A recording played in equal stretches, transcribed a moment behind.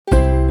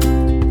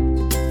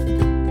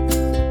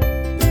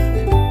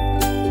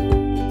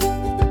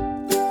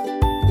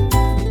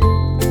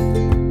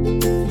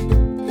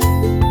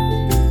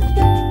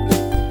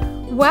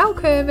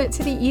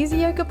to the Easy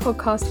Yoga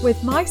podcast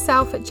with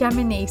myself,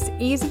 Gemma Nice,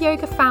 Easy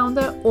Yoga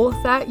founder,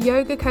 author,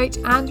 yoga coach,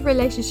 and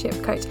relationship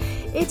coach.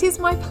 It is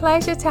my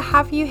pleasure to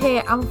have you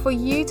here and for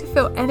you to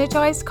feel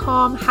energized,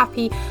 calm,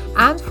 happy,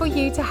 and for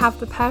you to have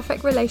the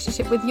perfect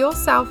relationship with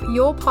yourself,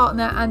 your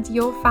partner, and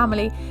your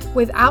family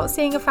without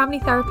seeing a family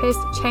therapist,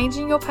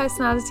 changing your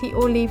personality,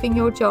 or leaving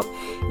your job.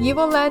 You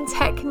will learn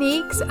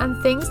techniques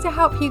and things to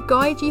help you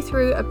guide you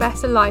through a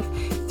better life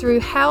through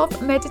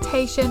health,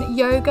 meditation,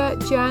 yoga,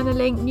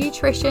 journaling,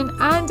 nutrition,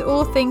 and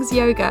all things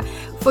yoga,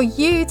 for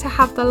you to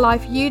have the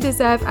life you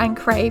deserve and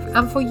crave,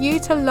 and for you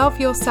to love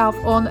yourself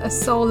on a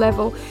soul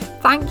level.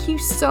 Thank you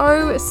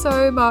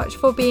so much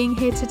for being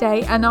here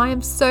today, and I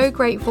am so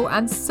grateful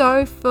and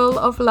so full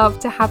of love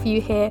to have you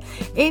here.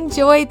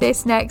 Enjoy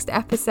this next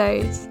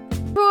episode.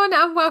 Everyone,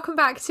 and welcome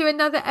back to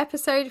another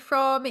episode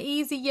from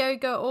Easy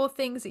Yoga, all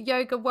things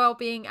yoga,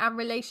 well-being and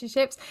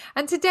relationships.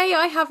 And today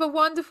I have a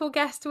wonderful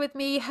guest with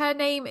me. Her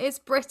name is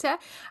Britta,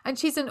 and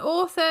she's an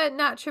author,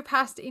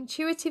 naturopath,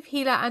 intuitive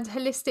healer and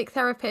holistic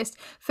therapist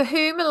for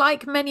whom,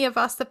 like many of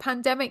us, the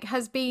pandemic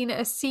has been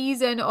a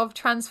season of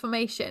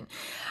transformation.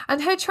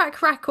 And her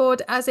track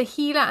record as a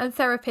healer and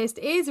therapist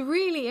is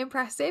really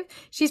impressive.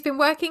 She's been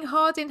working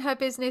hard in her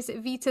business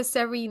Vita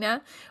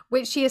Serena,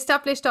 which she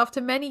established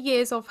after many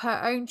years of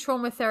her own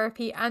trauma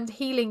therapy and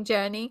healing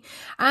journey,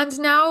 and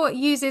now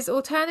uses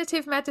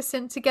alternative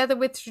medicine together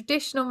with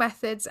traditional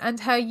methods and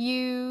her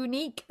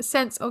unique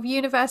sense of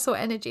universal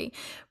energy.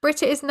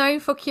 Britta is known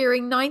for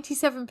curing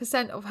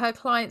 97% of her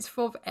clients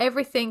for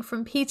everything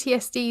from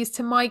PTSDs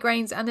to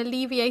migraines and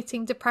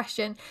alleviating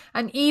depression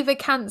and even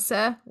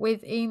cancer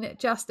within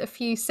just a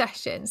few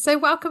sessions. So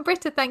welcome,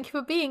 Britta. Thank you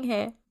for being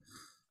here.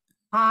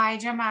 Hi,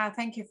 Gemma.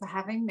 Thank you for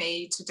having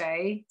me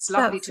today. It's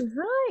lovely That's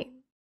right.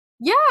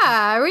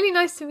 Yeah, really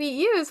nice to meet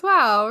you as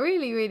well.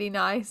 Really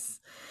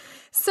nice.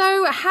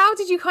 So how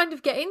did you kind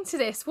of get into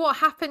this? What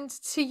happened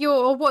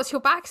to what's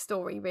your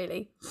backstory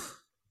really?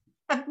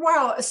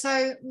 Well,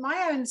 so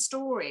my own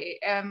story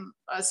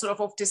sort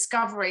of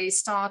discovery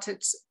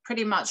started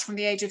pretty much from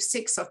the age of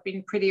 6. I've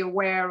been pretty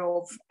aware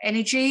of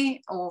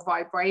energy or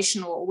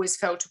vibration, or always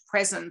felt a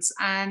presence.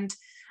 And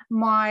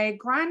my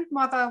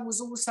grandmother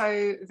was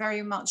also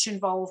very much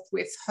involved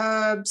with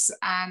herbs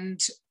and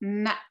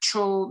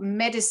natural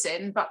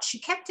medicine, but she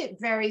kept it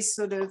very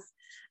sort of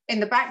in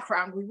the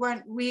background. We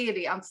weren't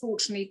really,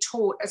 unfortunately,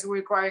 taught as we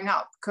were growing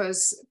up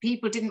because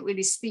people didn't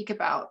really speak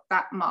about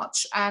that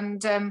much.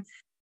 And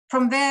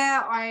from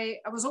there, I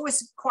was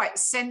always quite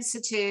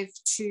sensitive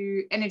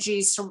to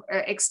energies, from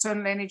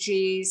external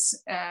energies.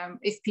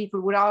 If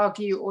people would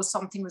argue or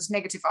something was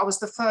negative, I was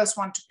the first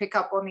one to pick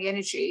up on the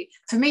energy.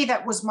 For me,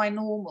 that was my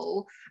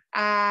normal.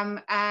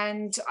 And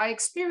I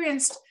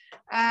experienced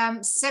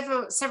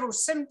several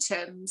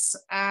symptoms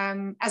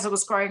as I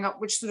was growing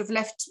up, which sort of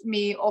left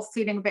me off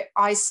feeling a bit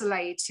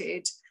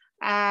isolated.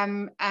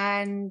 And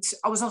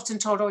I was often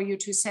told, oh, you're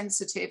too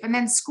sensitive. And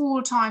then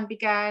school time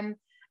began.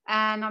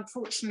 And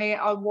unfortunately,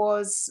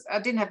 I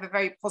didn't have a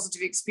very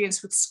positive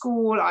experience with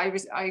school. I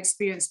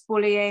experienced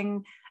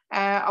bullying.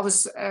 I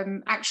was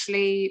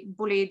actually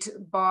bullied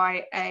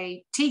by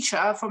a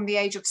teacher from the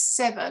age of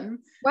 7.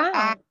 Wow.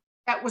 And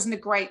that wasn't a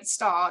great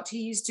start.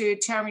 He used to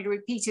tell me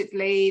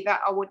repeatedly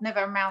that I would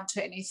never amount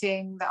to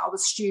anything, that I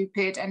was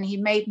stupid. And he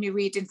made me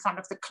read in front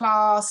of the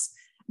class,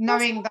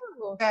 knowing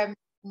that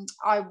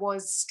I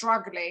was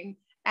struggling.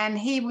 And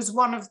he was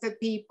one of the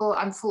people,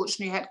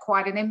 unfortunately, who had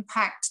quite an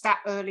impact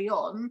that early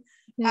on.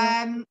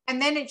 Yeah. And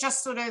then it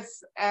just sort of,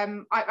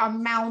 I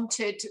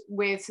mounted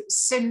with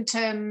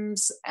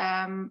symptoms.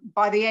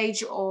 By the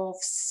age of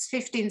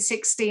 15,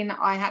 16,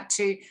 I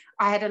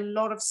had a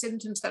lot of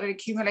symptoms that had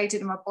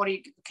accumulated in my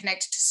body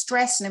connected to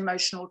stress and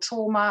emotional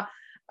trauma.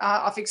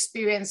 I've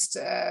experienced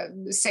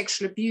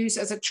sexual abuse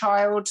as a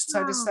child,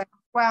 so to say.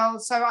 Well,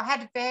 so I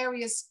had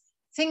various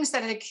things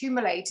that had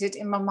accumulated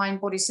in my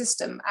mind-body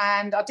system,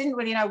 and I didn't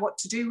really know what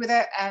to do with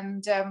it.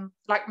 And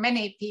like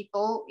many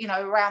people,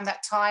 around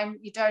that time,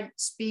 you don't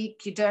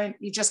speak,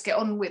 you just get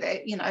on with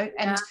it,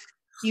 and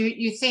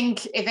you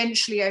think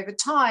eventually over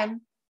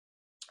time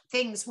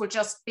things will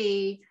just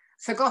be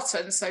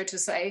forgotten, so to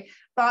say.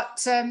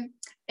 But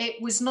it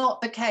was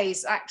not the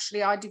case.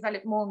 Actually, I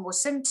developed more and more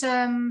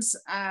symptoms,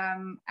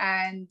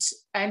 and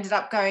I ended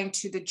up going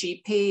to the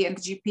GP, and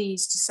the GP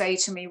used to say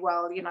to me,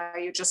 well,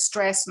 you're just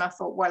stressed. And I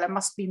thought, well, there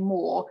must be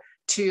more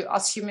to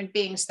us human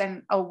beings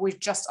than, oh, we're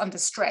just under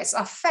stress.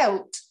 I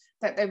felt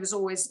that there was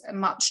always a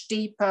much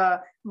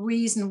deeper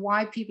reason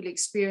why people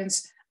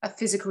experience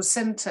physical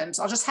symptoms.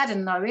 I just had a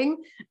knowing.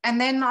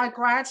 And then I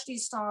gradually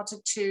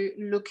started to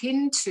look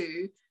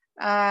into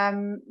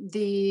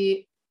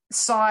the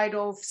side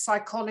of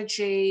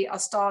psychology.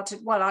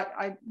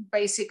 I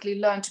basically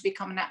learned to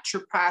become a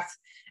naturopath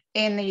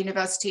in the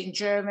university in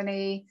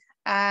Germany,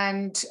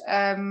 and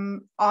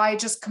I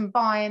just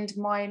combined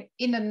my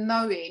inner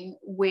knowing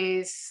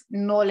with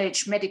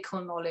knowledge,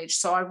 medical knowledge.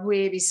 So I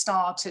really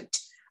started,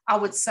 I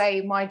would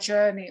say, my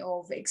journey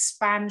of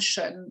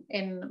expansion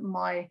in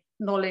my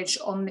knowledge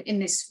in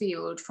this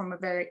field from a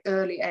very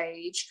early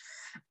age.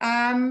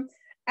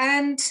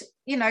 And,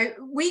 you know,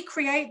 we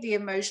create the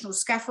emotional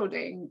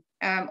scaffolding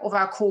of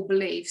our core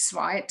beliefs,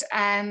 right?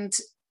 And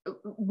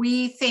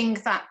we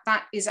think that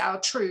that is our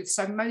truth.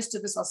 So most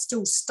of us are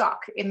still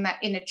stuck in that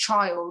inner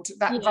child,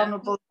 that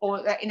vulnerable,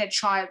 or that inner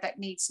child that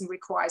needs and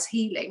requires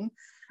healing,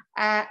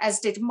 as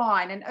did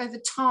mine. And over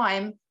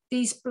time,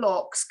 these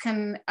blocks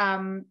can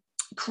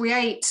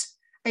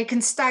they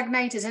can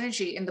stagnate as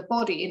energy in the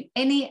body in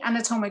any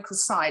anatomical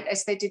site,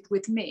 as they did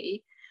with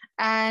me.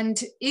 And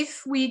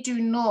if we do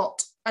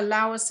not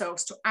allow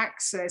ourselves to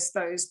access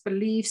those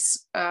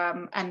beliefs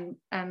and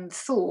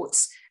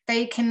thoughts,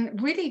 they can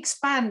really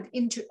expand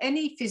into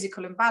any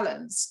physical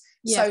imbalance.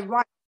 So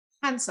right,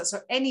 cancer,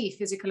 so any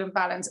physical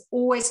imbalance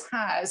always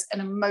has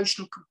an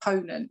emotional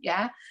component.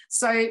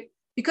 So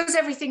because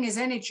everything is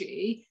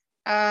energy,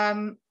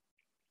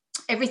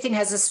 everything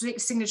has a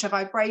signature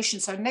vibration.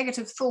 So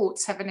negative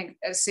thoughts have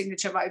a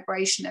signature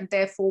vibration, and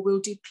therefore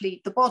will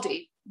deplete the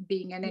body,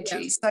 being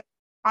energy. So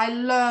I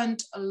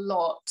learned a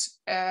lot.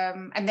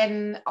 And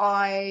then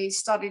I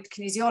studied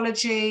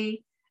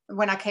kinesiology.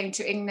 When I came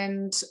to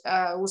England,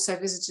 also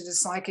visited a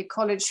psychic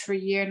college for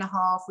 1.5 years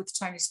with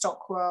Tony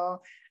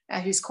Stockwell,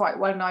 who's quite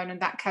well known in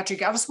that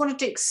category. I just wanted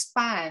to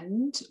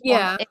expand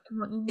on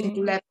every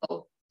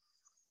level.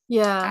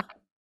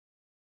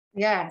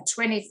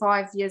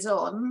 25 years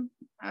on.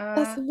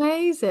 That's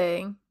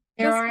amazing.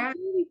 Here I am.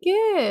 Really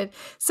good.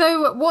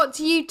 So what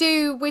do you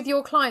do with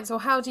your clients, or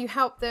how do you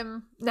help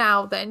them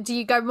now then? Do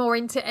you go more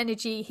into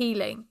energy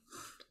healing?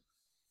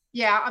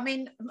 Yeah, I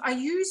mean, I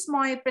use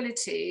my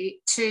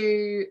ability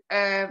to,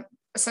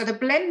 so the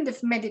blend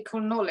of medical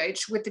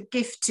knowledge with the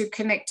gift to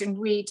connect and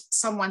read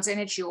someone's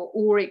energy or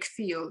auric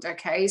field,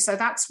 okay? So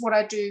that's what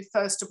I do,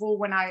 first of all,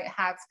 when I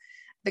have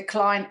the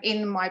client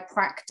in my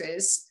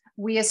practice.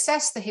 We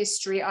assess the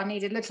history. I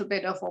need a little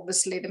bit of,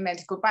 obviously, the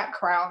medical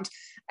background.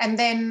 And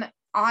then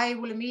I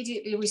will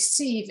immediately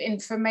receive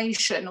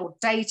information or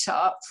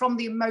data from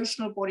the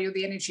emotional body or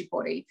the energy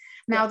body.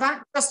 Now,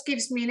 that just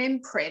gives me an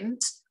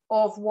imprint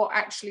of what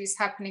actually is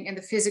happening in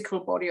the physical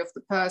body of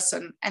the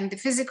person. And the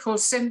physical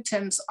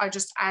symptoms, I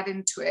just add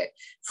into it.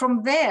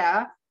 From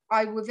there,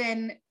 I will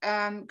then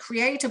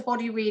create a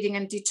body reading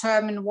and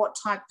determine what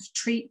type of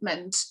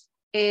treatment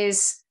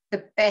is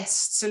the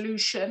best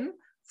solution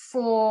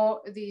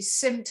for the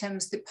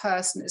symptoms the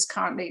person is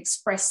currently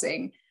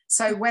expressing.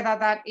 So whether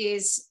that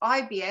is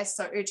IBS,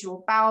 so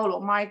irritable bowel,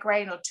 or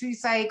migraine, or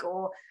toothache,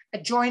 or a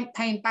joint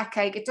pain,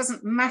 backache, it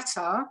doesn't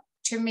matter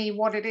to me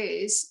what it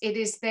is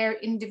their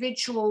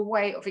individual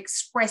way of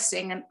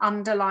expressing an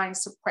underlying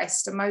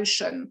suppressed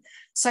emotion.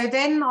 So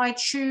then I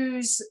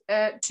choose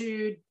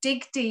to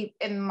dig deep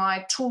in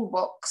my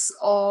toolbox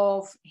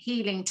of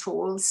healing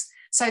tools.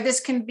 So this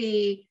can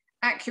be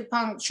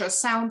acupuncture,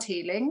 sound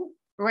healing,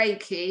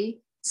 Reiki,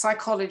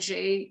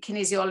 psychology,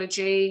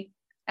 kinesiology,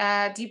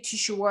 deep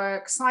tissue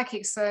work,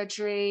 psychic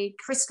surgery,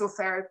 crystal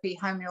therapy,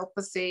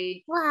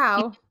 homeopathy.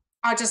 Wow.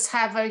 I just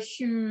have a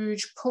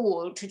huge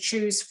pool to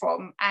choose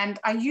from. And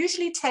I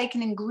usually take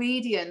an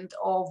ingredient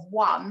of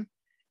one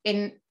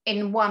in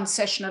one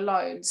session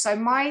alone. So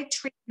my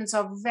treatments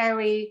are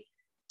very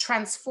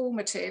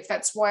transformative.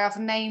 That's why I've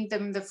named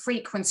them the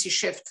frequency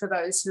shift for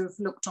those who have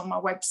looked on my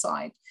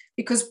website.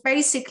 Because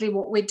basically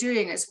what we're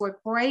doing is we're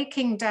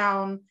breaking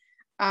down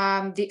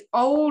the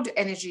old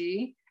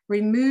energy,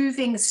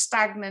 removing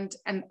stagnant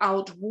and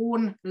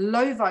outworn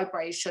low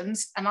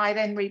vibrations, and I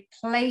then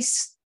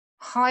replace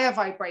higher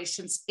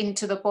vibrations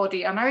into the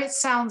body. I know it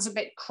sounds a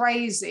bit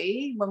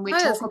crazy when we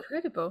talk about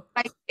incredible.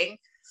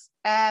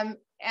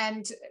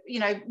 And you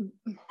know,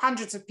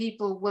 hundreds of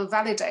people will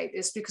validate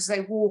this because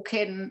they walk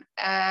in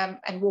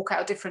and walk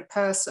out a different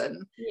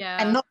person.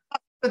 And not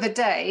for the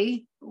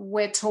day,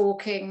 we're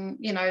talking,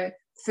 you know,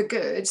 for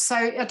good. So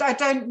I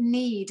don't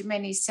need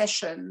many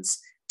sessions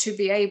to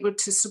be able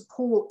to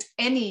support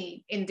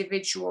any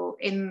individual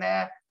in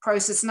their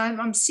process. And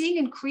I'm seeing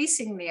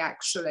increasingly,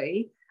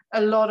 actually,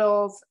 a lot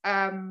of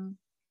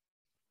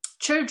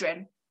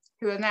children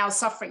who are now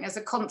suffering as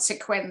a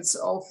consequence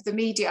of the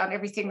media and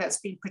everything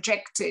that's been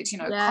projected, you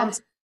know,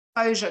 constant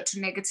exposure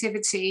to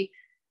negativity,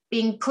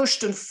 being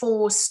pushed and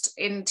forced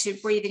into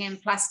breathing in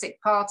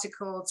plastic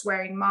particles,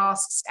 wearing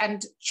masks.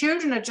 And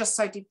children are just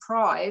so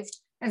deprived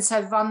and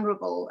so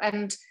vulnerable.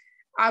 And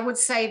I would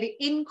say the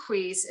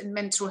increase in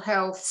mental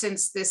health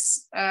since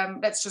this,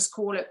 let's just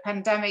call it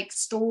pandemic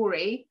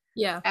story,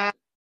 you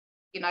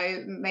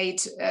know,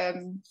 made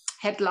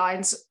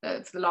headlines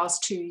for the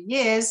last 2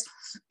 years,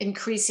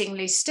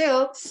 increasingly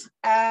still,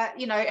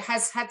 you know,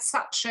 has had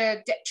such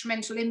a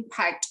detrimental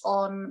impact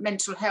on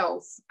mental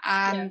health.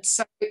 And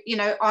so, you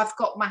know, I've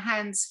got my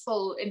hands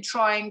full in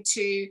trying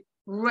to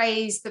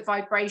raise the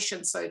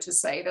vibration, so to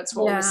say. That's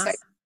what we say,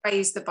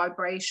 raise the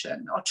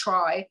vibration, or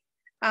try.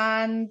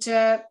 And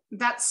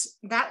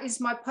that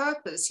is my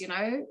purpose, you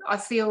know. I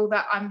feel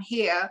that I'm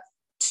here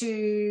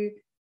to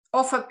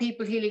offer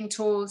people healing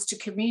tools, to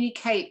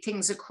communicate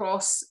things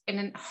across in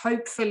a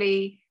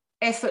hopefully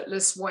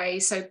effortless way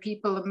so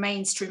people, the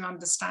mainstream,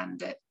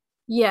 understand it.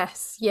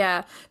 Yes,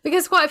 yeah.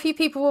 Because quite a few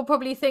people will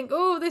probably think,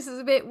 oh, this is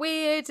a bit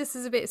weird, this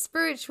is a bit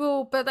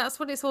spiritual, but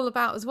that's what it's all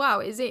about as well.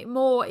 Is it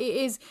more,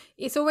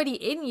 it's already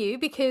in you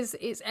because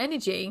it's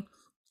energy,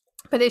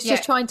 but it's Yeah.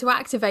 just trying to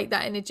activate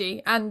that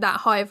energy and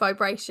that higher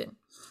vibration.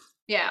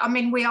 Yeah, I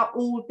mean, we are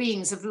all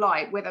beings of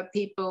light, whether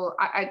people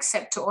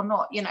accept it or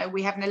not. You know,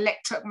 we have an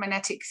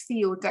electromagnetic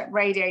field that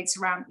radiates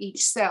around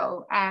each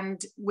cell.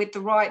 And with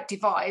the right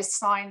device,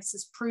 science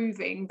is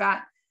proving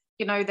that,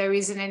 you know, there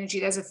is an energy,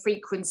 there's a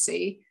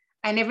frequency,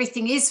 and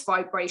everything is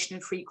vibration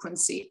and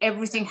frequency.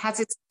 Everything has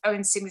its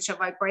own signature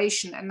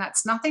vibration. And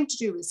that's nothing to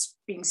do with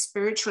being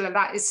spiritual. And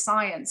that is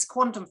science,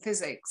 quantum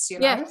physics, you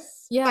know.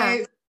 Yes, yeah.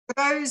 So for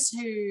those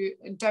who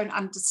don't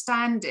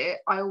understand it,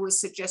 I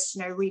always suggest,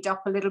 you know, read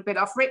up a little bit.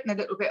 I've written a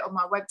little bit on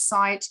my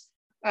website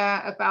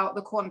about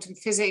the quantum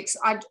physics.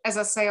 As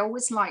I say, I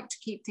always like to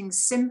keep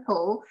things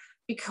simple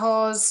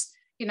because,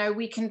 you know,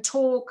 we can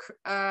talk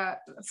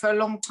for a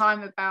long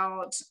time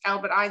about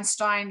Albert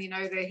Einstein, you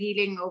know, the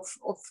healing of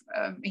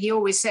he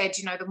always said,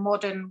 you know, the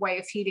modern way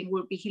of healing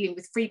will be healing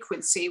with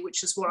frequency,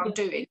 which is what I'm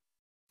doing.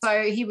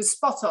 So he was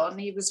spot on.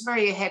 He was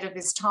very ahead of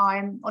his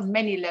time on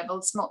many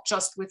levels, not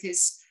just with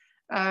his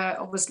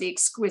obviously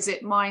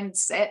exquisite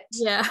mindset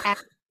and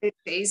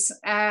abilities.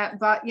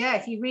 But yeah,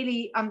 he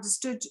really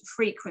understood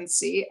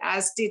frequency,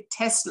 as did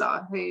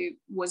Tesla, who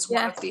was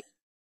one of the,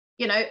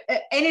 you know,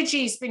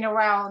 energy's been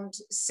around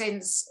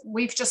since,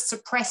 we've just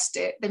suppressed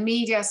it. The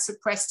media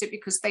suppressed it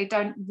because they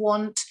don't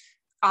want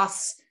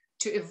us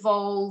to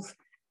evolve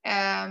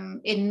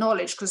in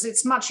knowledge, because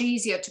it's much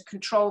easier to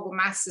control the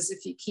masses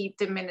if you keep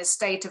them in a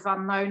state of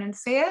unknown and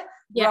fear,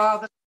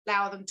 rather than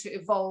allow them to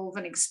evolve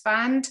and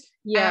expand.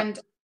 And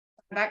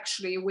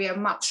actually we are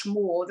much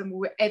more than we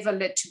were ever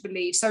led to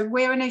believe. So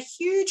we're in a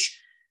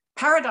huge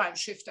paradigm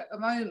shift at the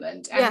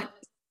moment, and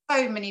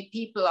so many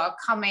people are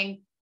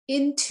coming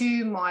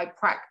into my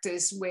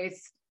practice with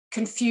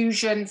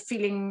confusion,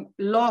 feeling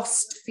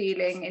lost,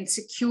 feeling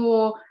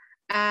insecure,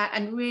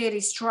 and really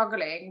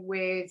struggling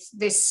with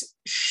this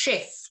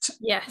shift.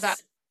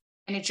 That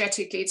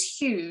energetically it's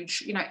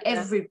huge, you know,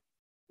 everybody's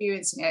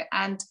experiencing it,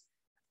 and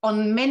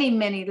on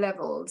many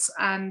levels.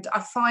 And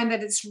I find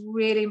that it's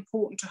really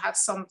important to have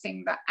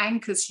something that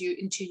anchors you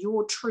into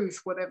your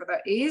truth, whatever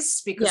that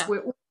is, because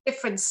we're all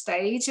different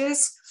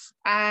stages.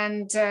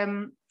 And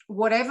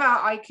whatever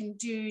I can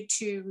do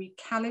to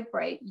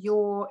recalibrate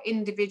your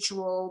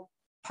individual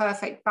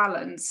perfect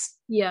balance.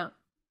 Yeah,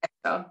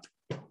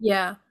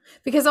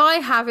 because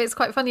it's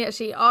quite funny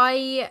actually,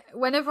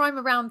 whenever I'm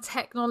around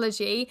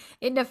technology,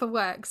 it never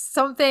works.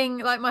 Something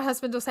like my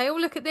husband will say, oh,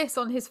 look at this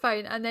on his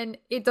phone, and then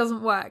it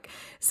doesn't work.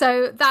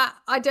 So that,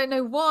 I don't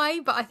know why,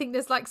 but I think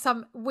there's like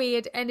some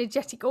weird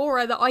energetic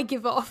aura that I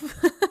give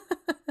off.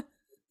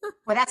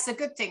 Well, that's a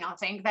good thing. I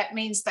think that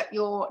means that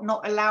you're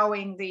not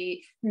allowing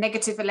the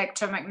negative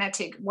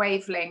electromagnetic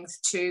wavelength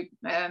to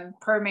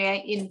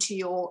permeate into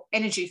your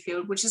energy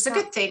field, which is a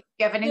good thing.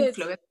 You have an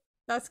influence.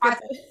 That's good.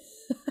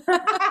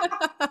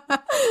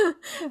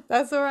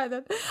 That's all right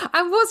then.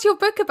 And what's your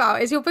book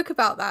about? Is your book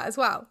about that as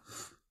well?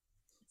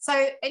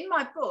 So in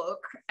my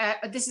book,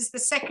 this is the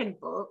second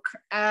book,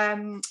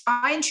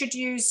 I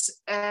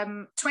introduce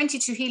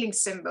 22 healing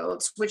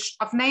symbols, which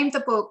I've named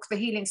the book The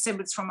Healing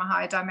Symbols from a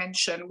Higher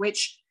Dimension,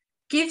 which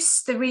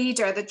gives the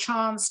reader the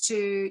chance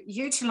to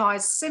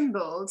utilize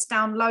symbols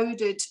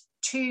downloaded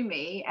to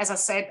me. As I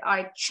said,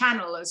 I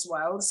channel as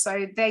well.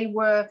 So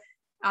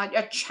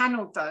I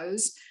channeled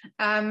those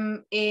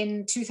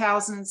in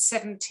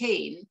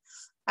 2017.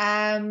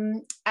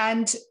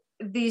 And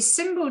the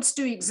symbols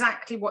do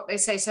exactly what they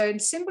say. So a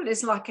symbol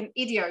is like an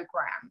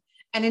ideogram,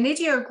 and an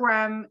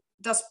ideogram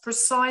does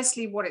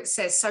precisely what it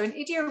says. So an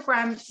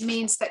ideogram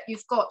means that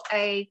you've got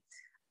a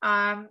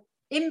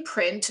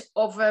imprint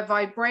of a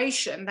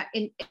vibration that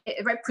it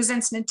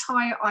represents an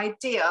entire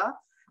idea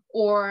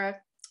or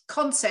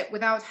concept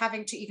without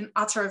having to even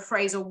utter a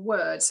phrase or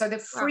word. So the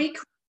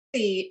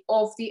frequency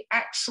of the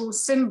actual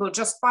symbol,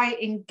 just by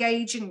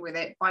engaging with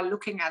it, by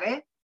looking at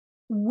it,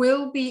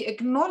 will be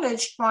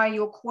acknowledged by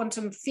your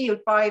quantum field,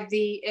 by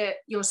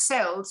your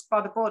cells,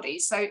 by the body.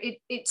 So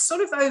it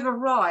sort of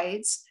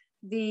overrides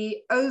the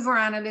over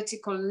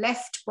analytical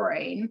left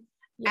brain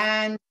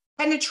and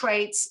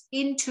penetrates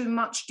into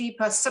much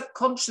deeper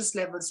subconscious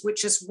levels,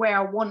 which is where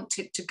I want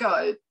it to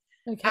go.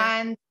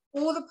 And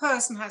all the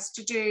person has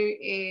to do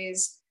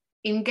is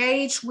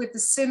engage with the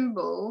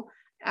symbol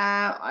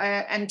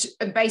and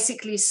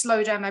basically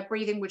slow down their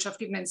breathing, which I've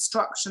given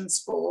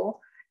instructions for.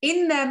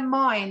 In their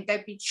mind,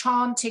 they'd be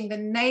chanting the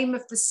name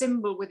of the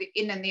symbol with the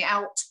in and the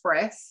out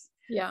breath.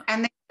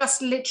 And they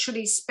just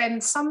literally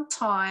spend some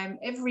time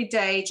every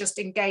day just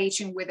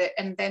engaging with it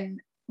and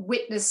then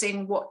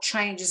witnessing what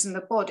changes in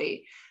the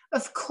body.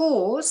 Of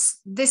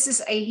course, this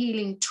is a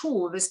healing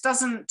tool. This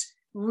doesn't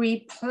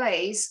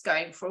replace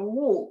going for a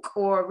walk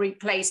or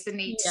replace the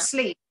need to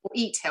sleep or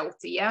eat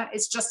healthy.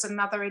 It's just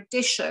another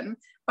addition.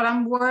 But I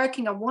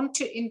want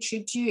to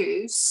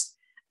introduce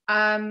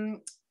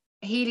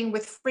healing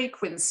with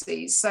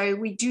frequencies. So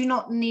we do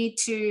not need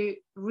to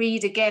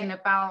read again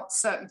about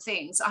certain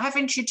things. I have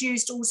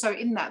introduced also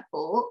in that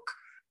book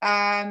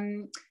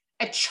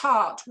a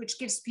chart which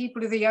gives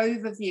people the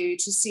overview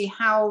to see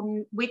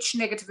which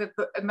negative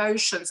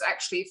emotions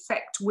actually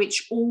affect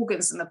which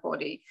organs in the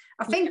body.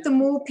 I think the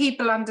more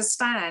people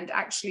understand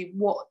actually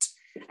what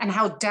and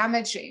how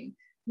damaging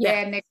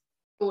their negative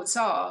thoughts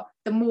are,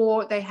 the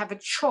more they have a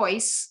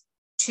choice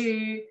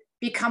to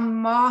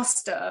become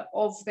master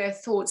of their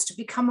thoughts, to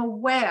become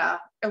aware.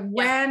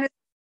 Awareness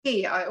is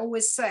key. I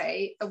always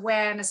say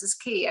awareness is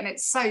key, and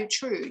it's so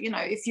true.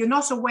 If you're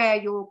not aware,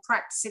 you're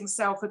practicing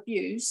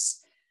self-abuse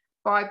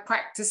by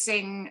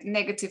practicing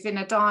negative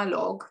inner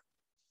dialogue,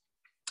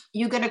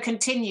 you're going to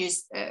continue,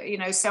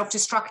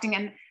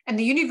 self-destructing, and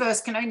the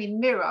universe can only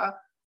mirror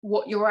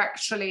what you're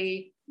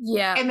actually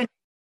emanating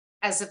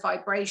as a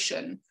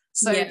vibration.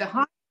 So the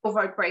higher your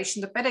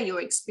vibration, the better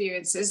your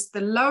experiences.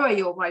 The lower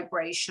your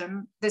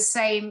vibration, the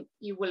same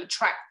you will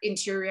attract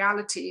into your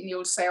reality, and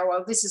you'll say, oh,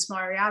 well, this is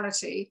my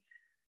reality.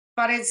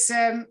 But it's,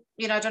 I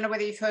don't know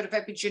whether you've heard of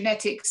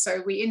epigenetics.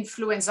 So we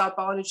influence our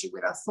biology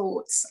with our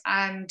thoughts.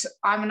 And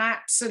I'm an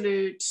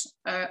absolute,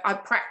 I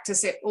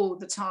practice it all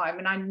the time.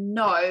 And I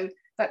know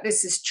that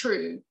this is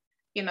true.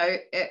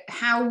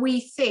 How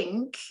we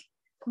think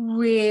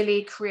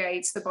really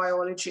creates the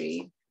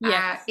biology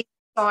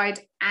inside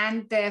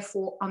and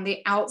therefore on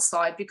the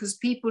outside, because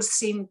people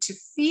seem to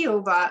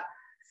feel that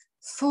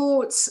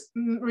thoughts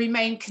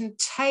remain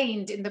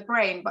contained in the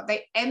brain, but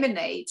they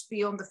emanate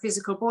beyond the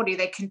physical body.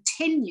 They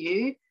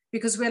continue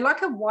because we're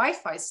like a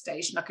Wi-Fi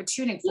station, like a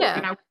tuning fork.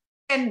 We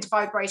send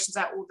vibrations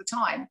out all the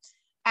time.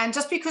 And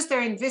just because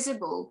they're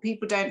invisible,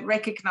 people don't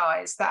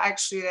recognize that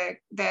actually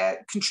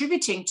they're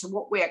contributing to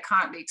what we are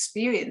currently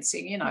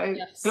experiencing,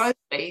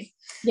 globally.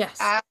 Yes.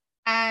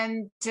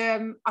 And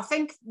I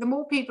think the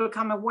more people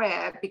become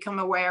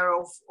aware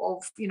of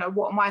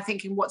what am I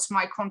thinking, what's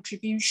my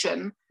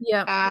contribution,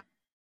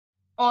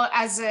 or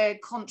as a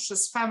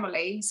conscious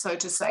family, so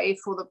to say,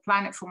 for the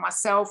planet, for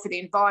myself, for the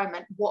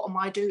environment, what am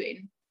I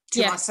doing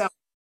to myself?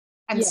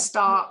 And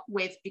start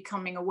with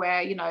becoming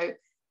aware.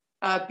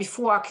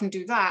 Before I can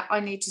do that,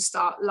 I need to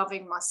start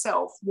loving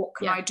myself. What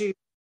can I do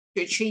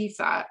to achieve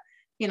that?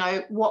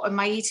 What am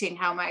I eating?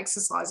 How am I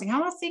exercising?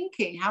 How am I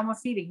thinking? How am I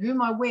feeling? Who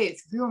am I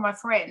with? Who are my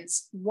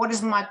friends? What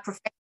is my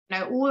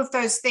profession? All of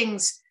those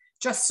things,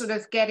 just sort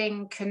of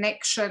getting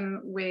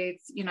connection with,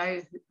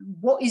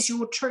 what is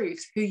your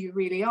truth, who you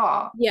really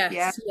are.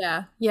 Yes.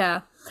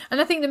 Yeah.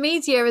 And I think the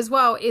media as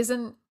well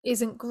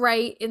isn't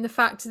great in the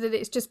fact that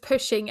it's just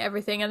pushing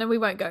everything, and then we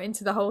won't go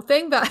into the whole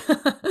thing, but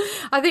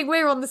I think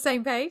we're on the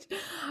same page.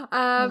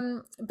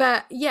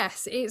 But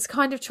yes, it's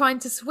kind of trying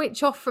to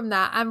switch off from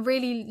that and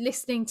really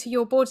listening to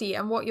your body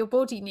and what your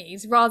body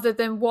needs rather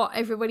than what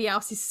everybody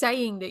else is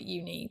saying that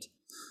you need.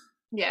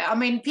 Yeah, I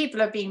mean,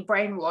 people are being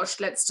brainwashed.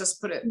 Let's just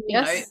put it,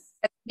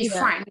 be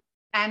frank.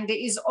 And it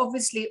is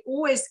obviously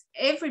always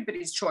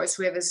everybody's choice,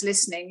 whoever's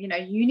listening.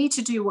 You need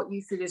to do what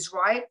you feel is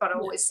right. But I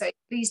always say,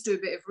 please do a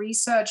bit of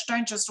research.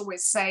 Don't just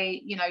always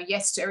say,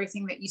 yes to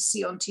everything that you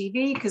see on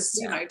TV, because,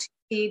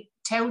 TV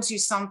tells you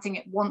something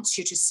it wants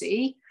you to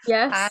see.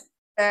 Yes.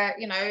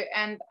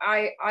 And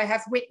I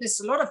have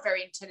witnessed a lot of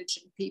very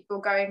intelligent people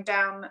going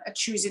down,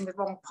 choosing the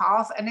wrong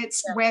path, and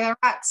it's where they're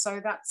at. So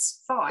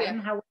that's fine.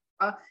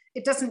 However,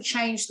 it doesn't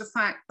change the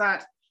fact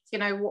that,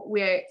 what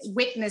we're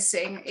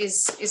witnessing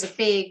is a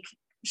big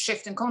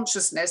shift in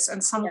consciousness,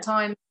 and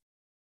sometimes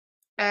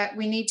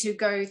we need to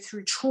go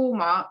through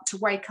trauma to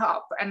wake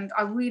up. And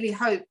I really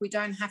hope we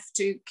don't have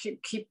to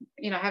keep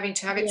having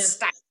to have it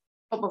stacked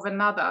on top of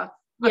another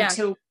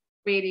until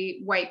we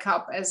really wake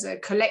up as a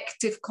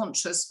collective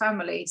conscious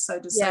family, so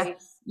to say.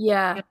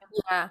 Yeah,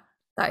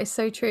 that is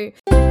so true.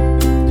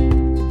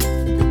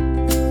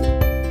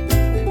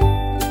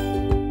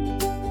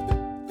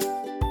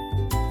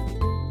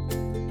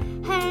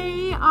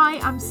 I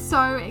am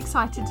so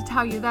excited to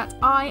tell you that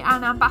I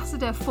am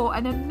ambassador for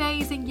an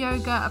amazing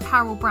yoga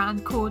apparel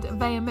brand called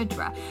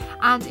Vayamudra,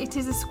 and it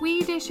is a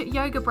Swedish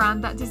yoga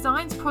brand that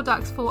designs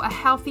products for a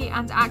healthy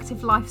and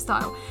active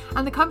lifestyle.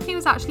 And the company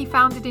was actually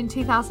founded in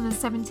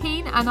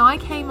 2017, and I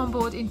came on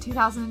board in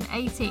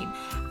 2018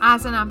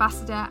 as an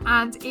ambassador,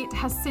 and it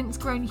has since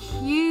grown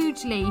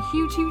hugely,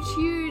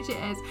 huge it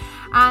is.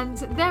 And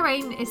their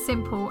aim is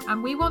simple,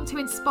 and we want to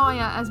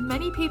inspire as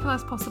many people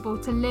as possible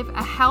to live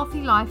a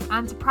healthy life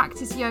and to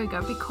practice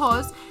yoga,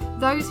 because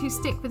those who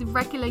stick with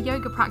regular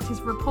yoga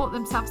practice report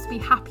themselves to be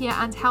happier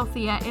and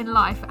healthier in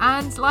life.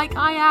 And like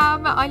I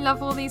am, I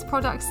love all these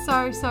products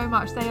so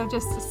much. They are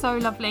just so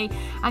lovely,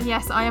 and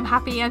yes, I am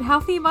happy and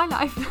healthy in my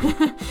life.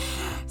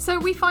 So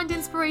we find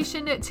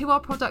inspiration to our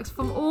products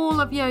from all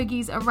of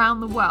yogis around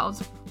the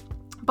world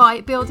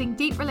by building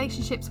deep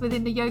relationships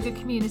within the yoga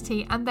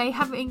community, and they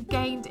have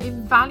gained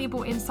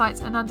invaluable insights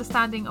and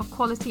understanding of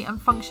quality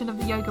and function of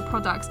the yoga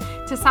products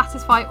to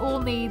satisfy all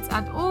needs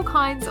and all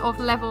kinds of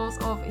levels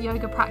of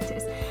yoga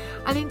practice.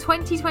 And in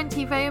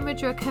 2020, Veya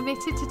Mudra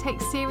committed to take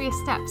serious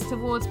steps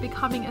towards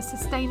becoming a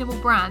sustainable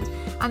brand.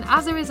 And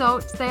as a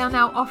result, they are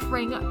now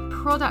offering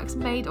products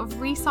made of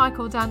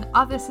recycled and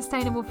other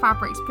sustainable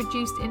fabrics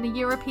produced in the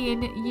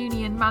European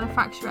Union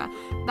manufacturer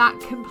that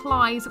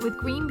complies with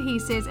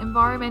Greenpeace's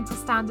environmental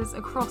standards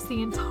across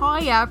the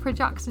entire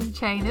production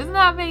chain. Isn't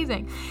that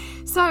amazing?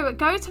 So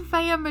go to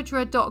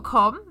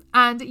veyamudra.com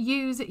and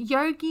use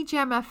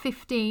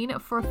YogiGemma15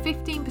 for a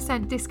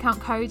 15% discount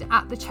code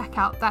at the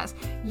checkout. That's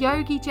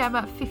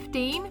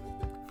YogiGemma15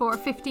 for a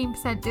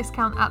 15%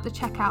 discount at the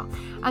checkout.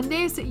 And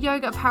this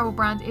yoga apparel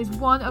brand is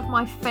one of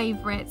my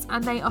favorites,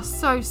 and they are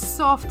so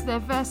soft, they're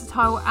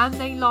versatile, and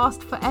they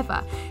last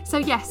forever. So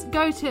yes,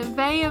 go to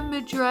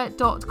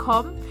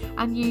veyamudra.com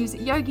and use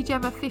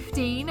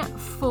YogiGemma15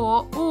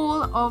 for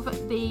all of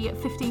the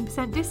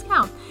 15%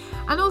 discount.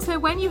 And also,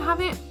 when you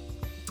have it,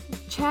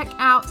 check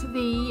out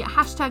the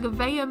hashtag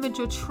Veya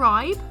Mudra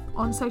Tribe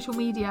on social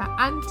media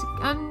and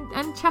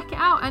check it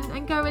out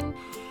and go and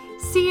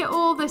see it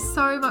all. There's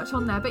so much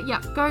on there. But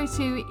yeah, go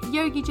to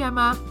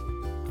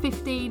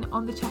YogiGemma15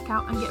 on the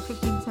checkout and get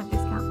 15%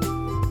 discount.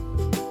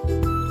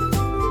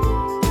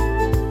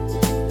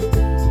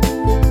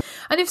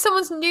 And if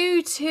someone's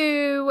new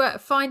to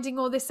finding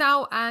all this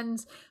out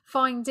and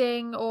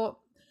finding or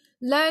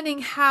learning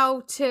how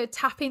to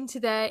tap into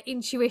their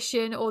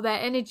intuition or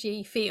their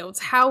energy fields,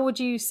 how would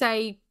you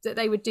say that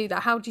they would do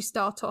that? How would you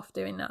start off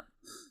doing that?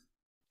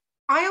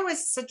 I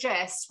always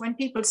suggest when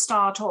people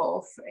start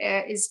off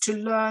is to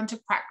learn to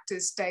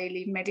practice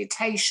daily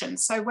meditation.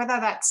 So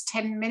whether that's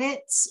 10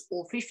 minutes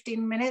or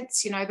 15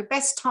 minutes, the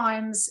best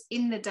times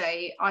in the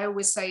day, I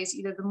always say, is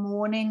either the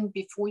morning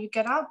before you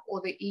get up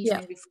or the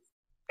evening before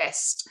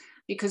best,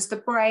 because the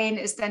brain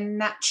is then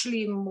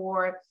naturally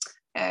more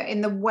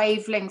in the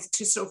wavelength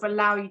to sort of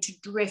allow you to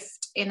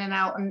drift in and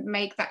out and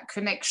make that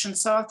connection.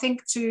 So I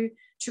think to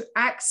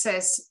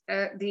access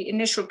the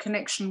initial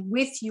connection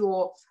with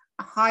your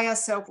higher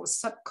self or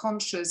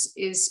subconscious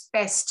is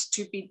best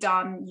to be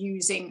done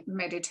using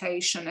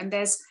meditation. And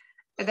there's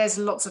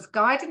lots of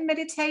guided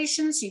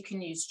meditations. You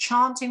can use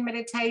chanting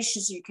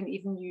meditations. You can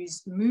even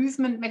use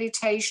movement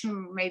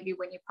meditation, maybe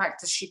when you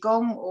practice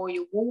Qigong or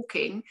you're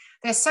walking.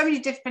 There's so many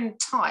different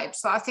types.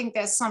 So I think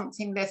there's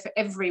something there for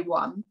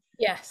everyone.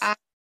 Yes.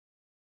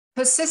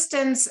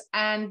 Persistence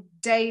and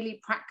daily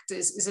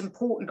practice is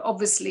important,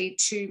 obviously,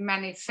 to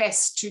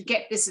manifest, to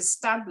get this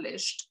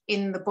established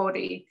in the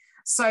body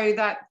so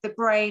that the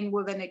brain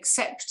will then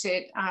accept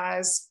it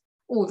as,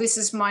 oh, this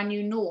is my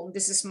new norm.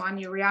 This is my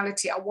new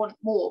reality. I want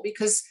more,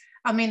 because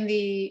I mean,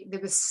 the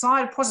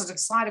positive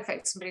side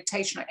effects of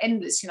meditation are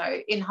endless,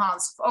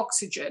 enhance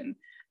oxygen.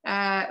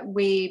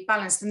 We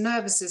balance the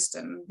nervous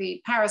system.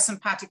 The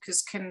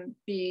parasympathicus can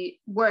be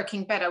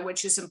working better,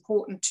 which is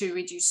important to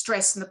reduce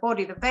stress in the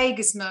body. The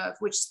vagus nerve,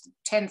 which is the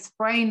 10th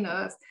brain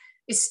nerve,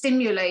 is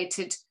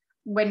stimulated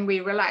when we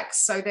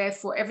relax. So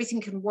therefore,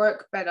 everything can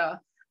work better.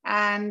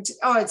 And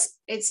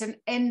it's an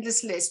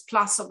endless list.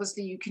 Plus,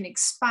 obviously, you can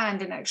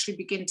expand and actually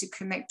begin to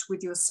connect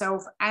with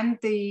yourself and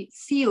the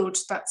field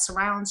that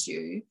surrounds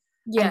you.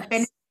 Yes. And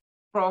benefit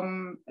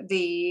from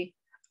the,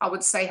 I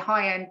would say,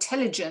 higher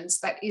intelligence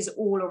that is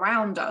all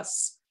around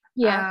us.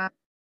 Yeah.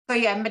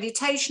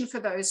 Meditation for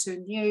those who are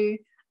new,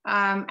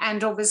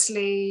 and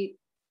obviously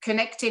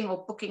connecting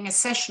or booking a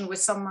session with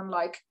someone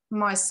like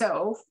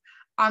myself.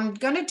 I'm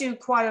going to do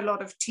quite a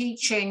lot of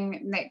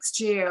teaching next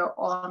year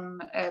on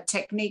a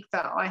technique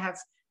that I have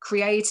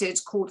created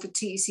called the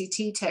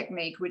TCT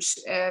technique, which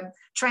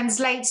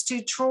translates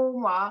to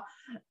trauma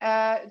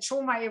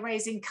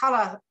erasing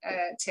color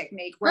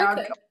technique, where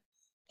I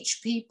teach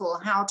people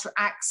how to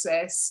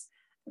access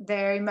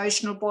their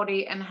emotional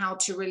body and how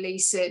to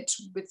release it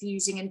with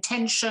using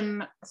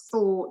intention,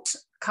 thought,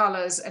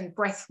 colors, and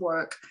breath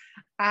work.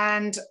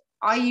 And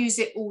I use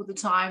it all the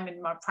time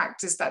in my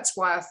practice. That's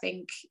why I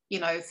think,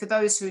 for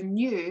those who are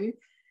new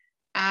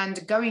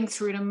and going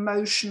through an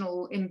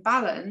emotional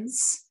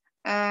imbalance,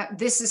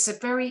 this is a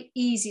very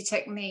easy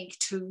technique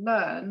to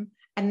learn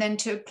and then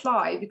to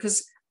apply,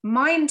 because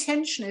my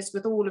intention is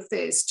with all of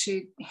this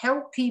to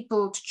help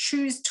people to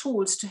choose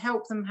tools to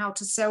help them how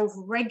to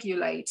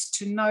self-regulate,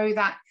 to know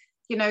that,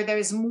 there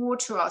is more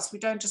to us. We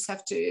don't just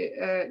have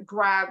to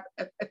grab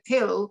a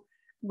pill.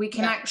 We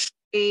can actually,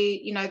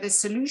 the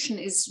solution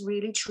is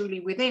really truly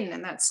within,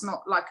 and that's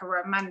not like a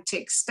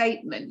romantic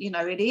statement.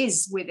 It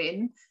is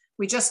within.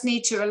 We just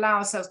need to allow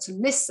ourselves to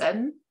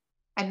listen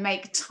and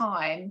make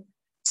time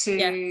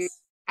to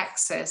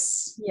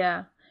access.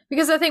 Yeah.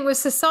 Because I think with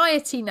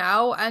society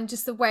now and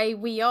just the way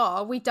we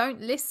are, we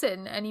don't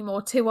listen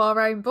anymore to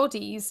our own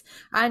bodies.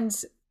 And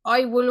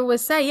I will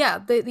always say,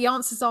 the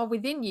answers are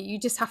within you. You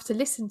just have to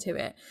listen to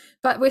it.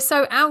 But we're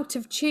so out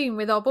of tune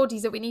with our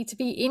bodies that we need to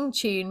be in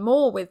tune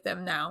more with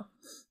them now,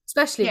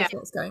 especially with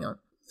what's going on.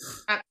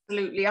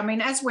 Absolutely. I mean,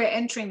 as we're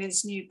entering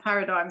this new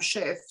paradigm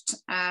shift,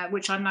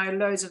 which I know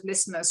loads of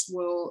listeners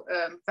will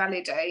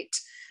validate,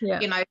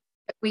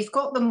 we've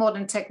got the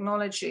modern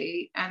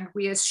technology and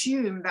we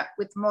assume that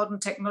with modern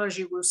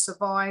technology we'll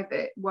survive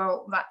it.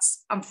 Well,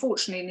 that's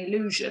unfortunately an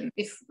illusion.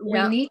 If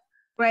we need to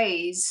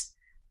raise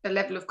a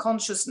level of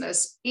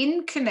consciousness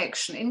in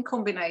connection, in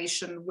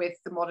combination with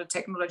the modern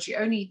technology,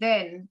 only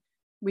then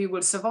we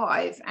will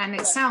survive. And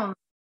it sounds,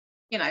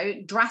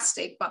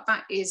 drastic, but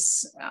that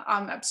is,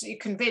 I'm absolutely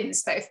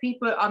convinced that if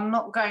people are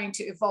not going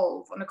to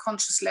evolve on a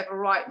conscious level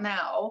right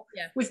now,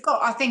 we've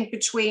got, I think,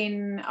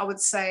 between, I would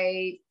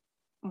say,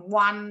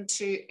 1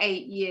 to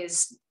 8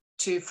 years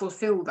to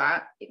fulfill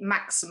that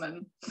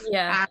maximum.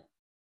 Yeah. And,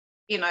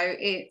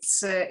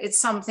 it's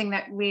something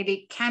that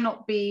really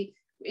cannot be,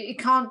 it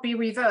can't be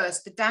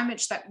reversed. The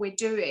damage that we're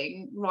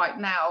doing right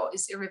now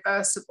is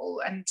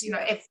irreversible. And,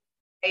 every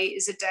day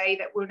is a day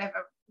that we'll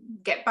never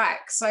get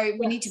back. So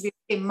we need to be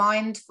really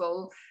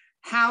mindful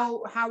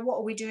what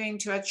are we doing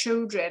to our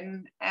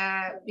children,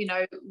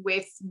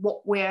 with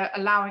what we're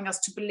allowing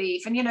us to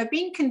believe. And,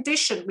 being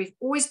conditioned, we've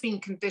always been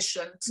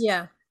conditioned.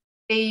 Yeah.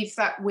 Believe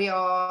that we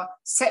are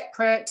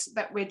separate,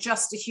 that we're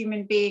just a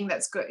human being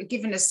that's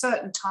given a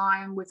certain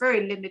time. We're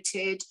very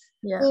limited.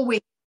 All we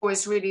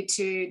was really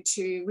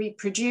to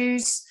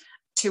reproduce,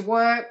 to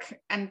work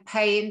and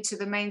pay into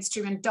the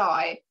mainstream and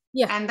die.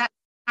 And that's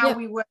how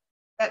we work.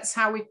 That's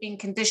how we've been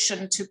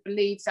conditioned to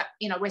believe that,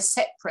 we're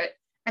separate.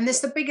 And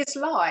it's the biggest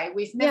lie.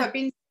 We've never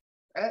been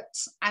separate,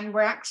 and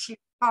we're actually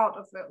part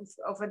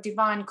of a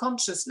divine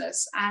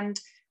consciousness. And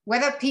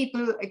whether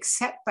people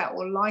accept that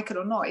or like it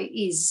or not, it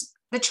is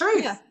the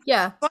truth.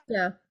 Yeah.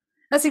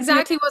 That's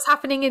exactly what's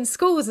happening in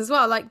schools as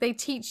well. Like, they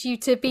teach you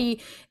to be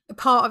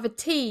part of a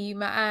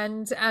team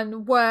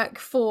and work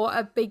for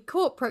a big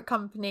corporate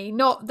company.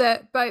 Not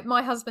that both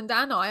my husband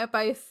and I are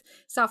both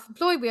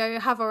self-employed. We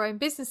have our own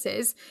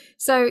businesses.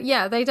 So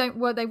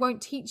they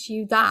won't teach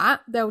you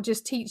that. They'll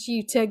just teach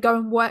you to go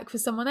and work for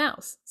someone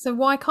else. So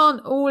why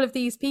can't all of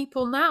these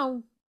people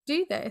now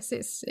do this?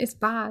 It's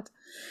bad.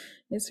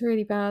 It's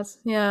really bad.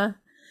 Yeah,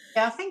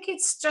 I think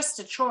it's just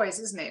a choice,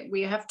 isn't it?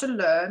 We have to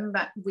learn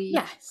that we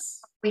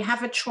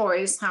have a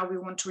choice how we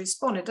want to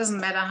respond. It doesn't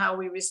matter how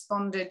we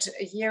responded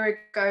a year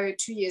ago,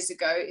 2 years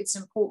ago. It's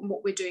important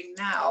what we're doing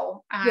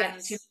now.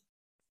 And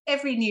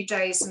every new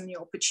day is a new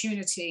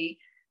opportunity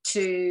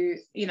to,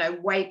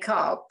 wake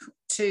up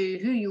to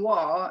who you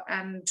are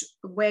and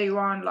where you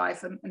are in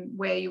life, and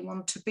where you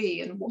want to be,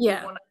 and what you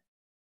want to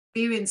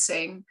be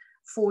experiencing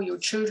for your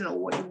children, or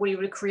what you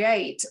want to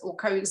create or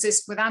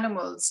coexist with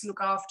animals,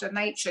 look after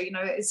nature.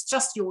 It's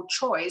just your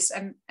choice.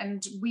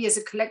 And we as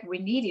a collective, we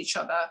need each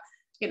other.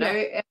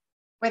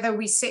 Whether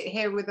we sit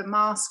here with a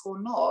mask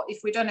or not, if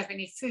we don't have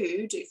any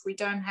food, if we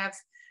don't have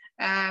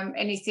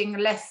anything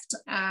left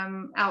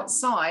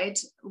outside,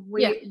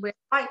 we're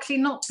likely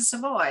not to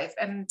survive.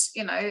 And,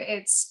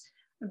 it's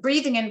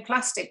breathing in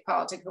plastic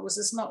particles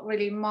is not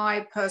really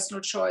my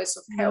personal choice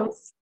of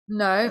health.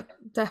 No,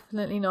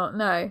 definitely not.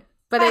 No,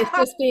 but it's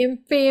just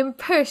being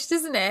pushed,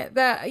 isn't it?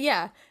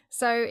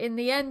 So in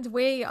the end,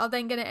 we are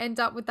then going to end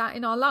up with that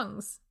in our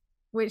lungs.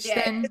 Which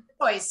then, it's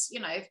a choice,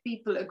 if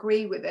people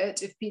agree with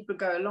it, if people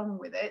go along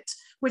with it,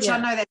 which I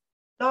know there's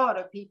a lot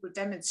of people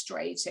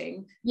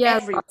demonstrating.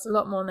 It's a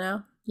lot more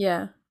now.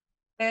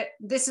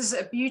 This is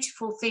a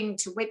beautiful thing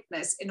to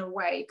witness in a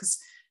way, because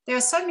there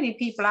are so many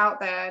people out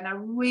there, and I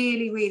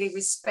really, really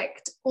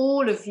respect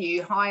all of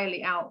you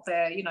highly out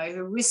there, who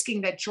are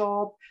risking their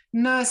job,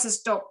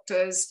 nurses,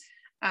 doctors,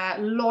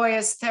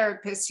 lawyers,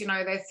 therapists,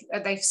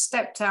 they've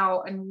stepped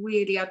out and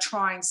really are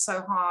trying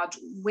so hard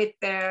with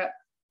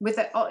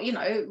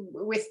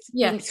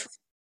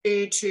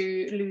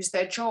to lose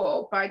their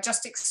job by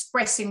just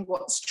expressing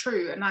what's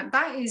true. And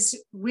that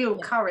is real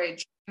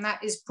courage, and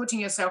that is putting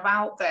yourself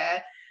out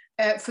there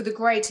for the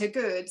greater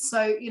good.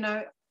 So,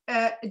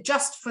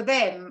 just for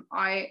them,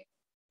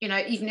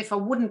 even if I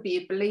wouldn't be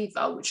a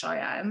believer, which I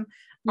am,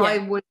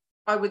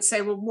 I would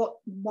say, well,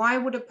 why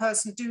would a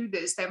person do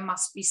this? There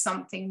must be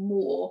something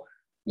more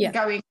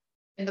going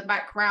in the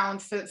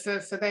background for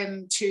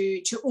them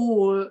to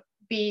all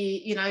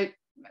be,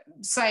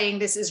 saying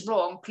this is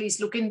wrong. Please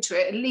look into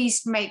it. At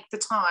least make the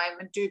time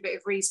and do a bit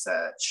of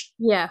research.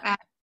 And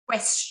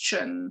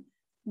question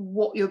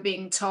what you're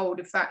being told,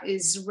 if that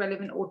is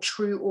relevant or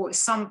true, or if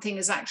something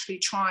is actually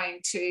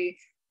trying to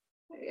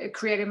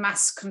create a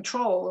mass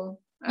control.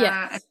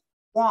 And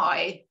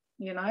why?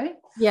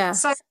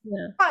 So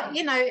but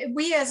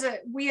we as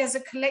a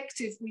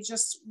collective,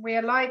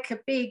 we're like a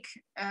big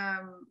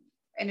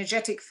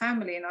energetic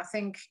family. And I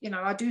think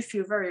I do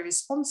feel very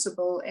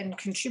responsible in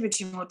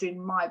contributing or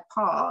doing my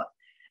part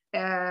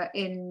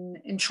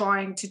in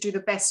trying to do the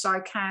best I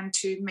can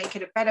to make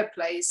it a better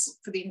place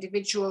for the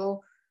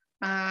individual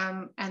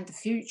and the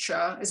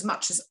future, as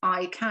much as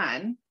I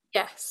can.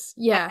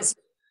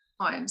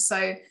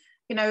 So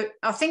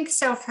I think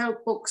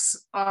self-help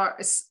books are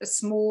a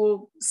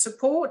small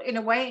support in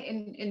a way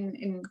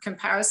in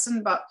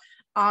comparison, but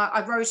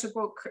I wrote a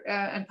book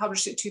and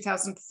published it in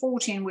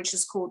 2014, which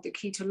is called The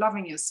Key to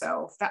Loving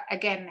Yourself. That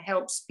again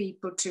helps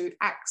people to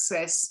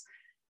access,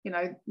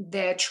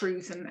 their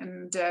truth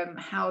and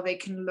how they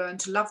can learn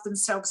to love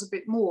themselves a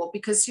bit more.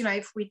 Because,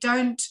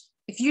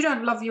 if you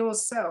don't love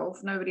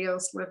yourself, nobody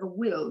else ever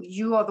will.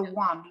 You are the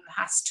one who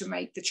has to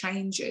make the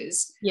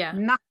changes.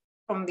 Nothing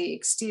from the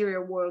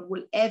exterior world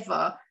will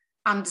ever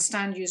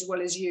understand you as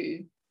well as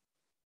you.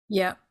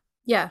 Yeah.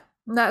 Yeah.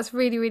 That's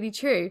really, really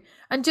true.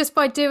 And just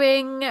by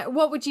doing,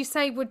 what would you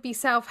say would be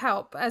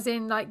self-help? As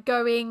in like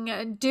going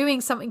and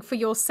doing something for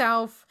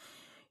yourself,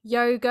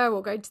 yoga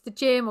or going to the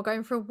gym or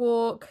going for a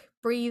walk,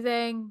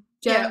 breathing,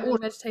 Yeah,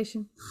 journaling,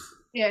 meditation.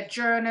 yeah,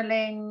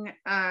 journaling,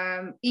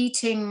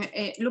 eating,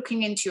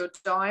 looking into your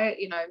diet,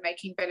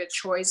 making better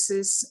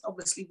choices,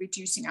 obviously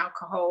reducing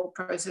alcohol,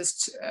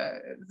 processed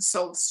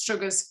salts,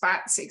 sugars,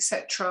 fats,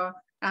 etc.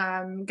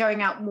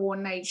 Going out more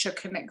in nature,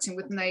 connecting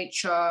with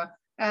nature,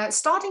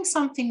 starting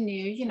something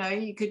new.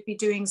 You could be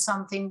doing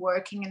something,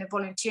 working in a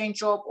volunteering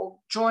job or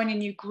join a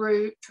new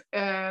group.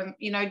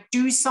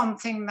 Do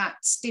something that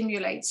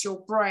stimulates your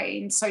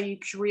brain so you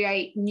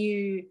create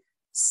new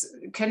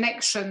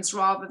connections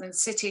rather than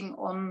sitting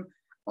on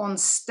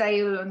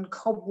stale and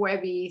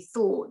cobwebby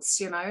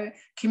thoughts.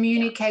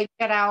 Communicate,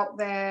 get out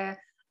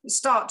there,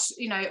 start,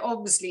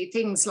 obviously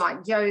things like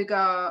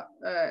yoga,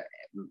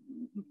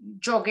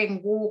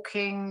 jogging,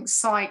 walking,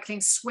 cycling,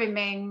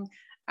 swimming,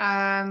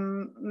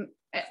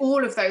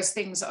 all of those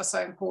things are so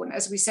important.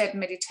 As we said,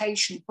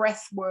 meditation,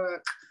 breath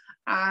work.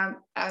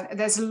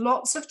 There's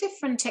lots of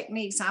different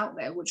techniques out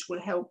there which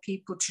will help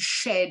people to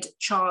shed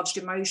charged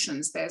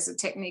emotions. There's a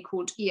technique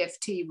called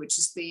EFT, which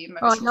is the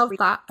emotional I love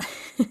that.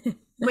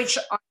 which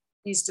I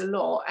used a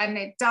lot, and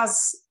it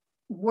does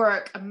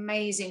work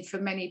amazing for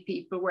many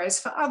people, whereas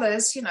for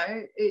others,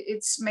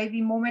 it's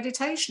maybe more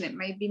meditation, it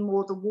may be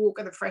more the walk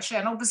of the fresh air.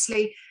 And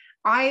obviously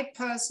I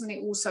personally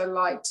also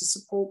like to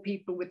support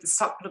people with the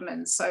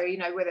supplements, so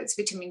whether it's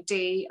vitamin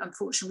D,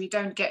 unfortunately we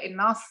don't get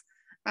enough,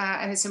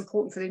 and it's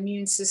important for the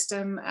immune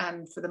system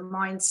and for the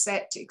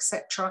mindset,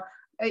 etc.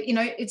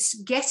 It's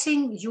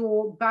getting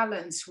your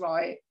balance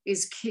right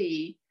is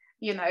key,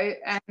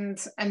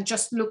 and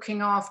just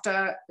looking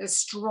after a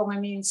strong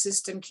immune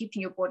system,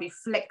 keeping your body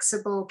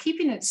flexible,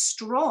 keeping it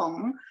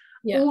strong.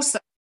 Yeah. Also,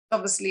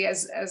 obviously,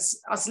 as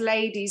us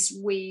ladies,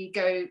 we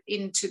go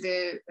into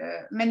the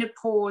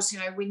menopause,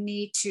 we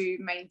need to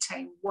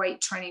maintain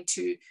weight training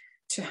to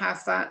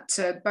have that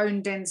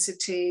bone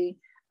density,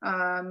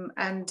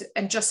 and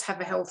just have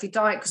a healthy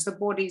diet, because the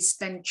body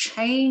then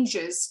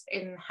changes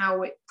in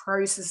how it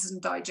processes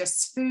and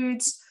digests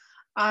foods.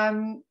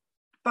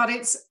 But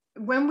it's,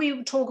 when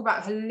we talk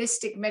about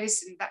holistic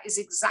medicine, that is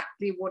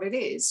exactly what it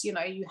is. You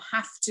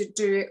have to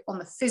do it on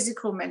the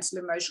physical, mental,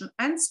 emotional,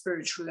 and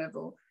spiritual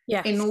level.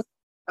 Yes.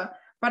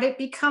 But it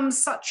becomes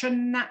such a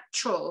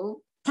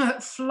natural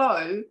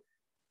flow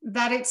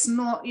that it's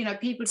not,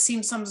 people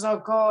seem sometimes,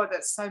 oh God,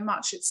 that's so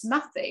much. It's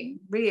nothing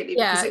really.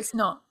 Yeah, because it's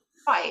not.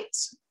 Right.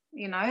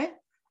 You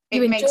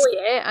enjoy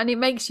it and it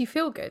makes you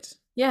feel good.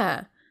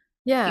 Yeah.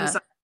 Yeah.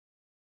 Exactly.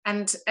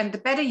 And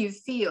the better you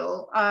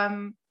feel,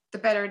 the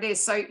better it is.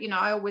 So,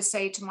 I always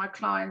say to my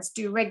clients,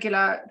 do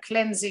regular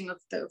cleansing of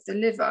the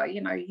liver,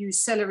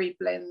 use celery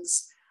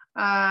blends,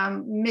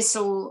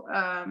 missel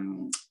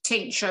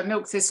tincture,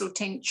 milk thistle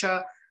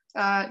tincture,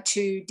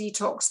 to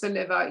detox the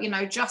liver.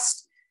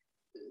 Just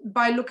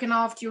by looking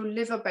after your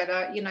liver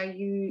better,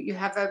 you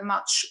have a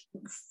much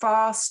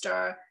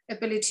faster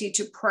ability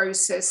to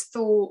process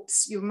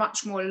thoughts. You're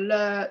much more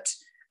alert.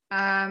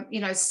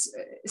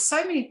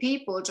 So many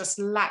people just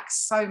lack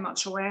so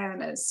much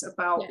awareness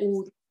about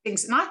all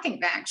things, and I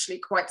think they're actually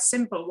quite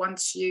simple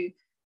once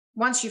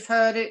you've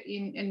heard it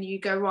and you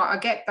go, right, I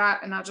get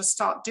that, and I just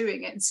start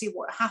doing it and see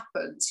what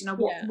happens.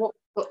 What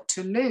got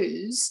to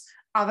lose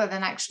other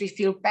than actually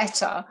feel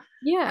better.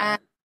 And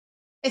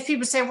if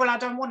people say, well, I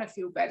don't want to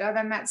feel better,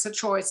 then that's a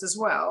choice as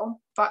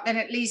well, but then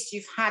at least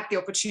you've had the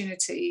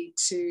opportunity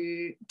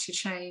to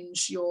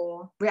change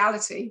your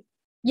reality.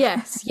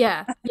 Yes.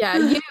 Yeah.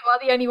 You are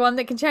the only one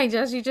that can change,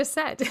 as you just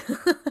said.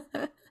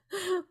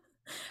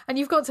 And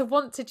you've got to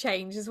want to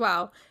change as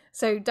well.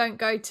 So don't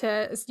go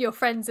to your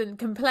friends and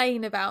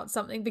complain about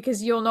something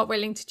because you're not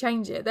willing to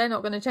change it. They're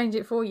not going to change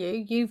it for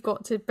you. You've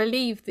got to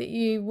believe that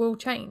you will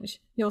change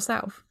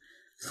yourself.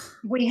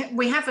 We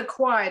have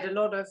acquired a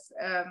lot of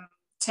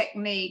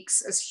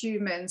techniques as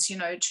humans,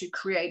 to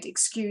create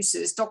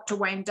excuses. Dr.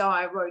 Wayne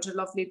Dyer wrote a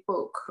lovely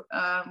book,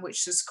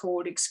 which is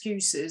called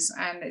Excuses,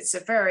 and it's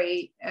a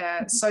very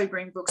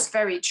sobering book. It's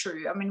very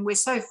true. I mean, we're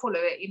so full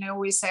of it.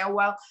 We say, oh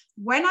well,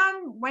 when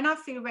I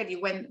feel ready,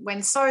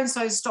 when so and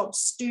so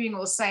stops doing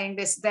or saying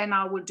this, then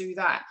I will do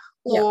that.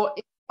 Or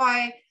if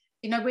I,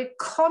 we're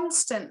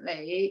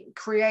constantly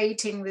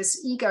creating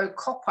this ego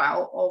cop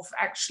out of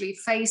actually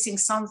facing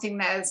something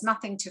there's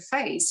nothing to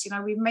face.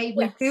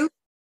 We feel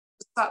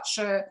such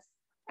a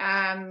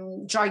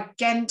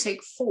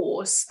gigantic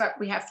force that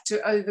we have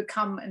to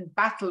overcome and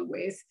battle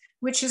with,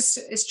 which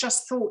is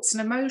just thoughts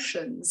and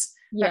emotions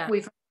that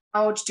we've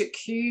allowed to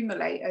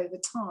accumulate over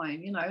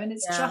time, and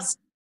it's just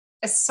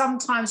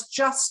sometimes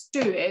just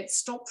do it,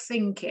 stop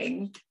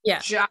thinking,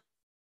 just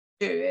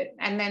do it,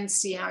 and then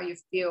see how you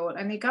feel,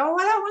 and you go, oh,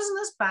 well, that wasn't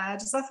as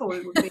bad as I thought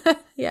it would be.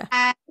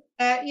 And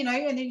and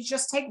then you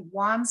just take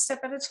one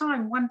step at a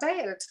time, one day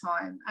at a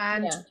time,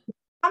 and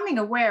becoming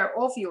aware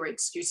of your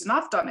excuse. And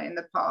I've done it in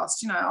the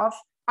past.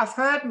 I've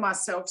heard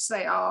myself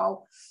say,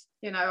 oh,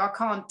 I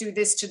can't do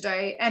this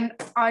today. And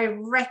I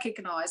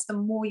recognize the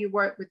more you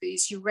work with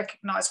these, you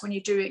recognize when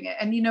you're doing it.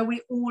 And,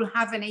 we all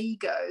have an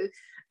ego.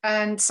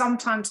 And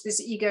sometimes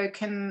this ego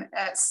can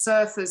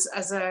surface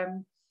as a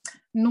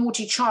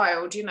naughty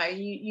child.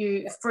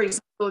 You for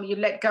example, you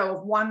let go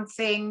of one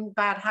thing,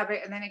 bad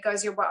habit, and then it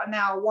goes, well,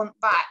 now I want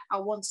that. I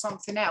want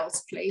something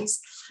else, please.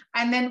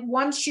 And then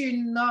once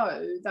you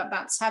know that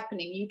that's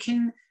happening,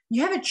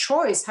 you have a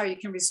choice how you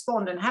can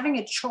respond. And having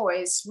a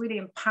choice really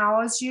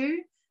empowers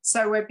you.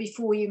 So where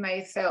before you may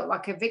have felt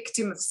like a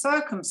victim of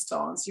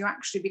circumstance, you're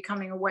actually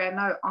becoming aware,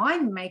 no,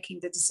 I'm making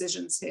the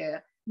decisions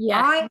here.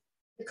 Yeah. I'm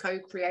the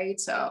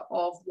co-creator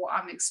of what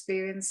I'm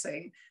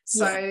experiencing.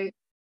 So,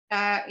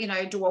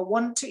 do I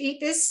want to eat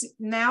this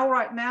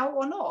right now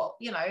or not?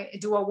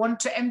 Do I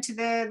want to empty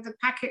the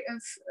packet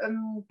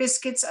of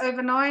biscuits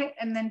overnight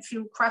and then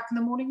feel crap in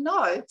the morning?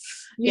 No.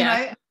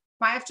 I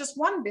might have just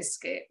one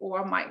biscuit,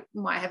 or I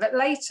might have it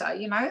later,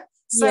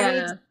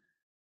 So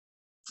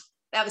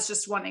that was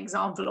just one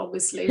example,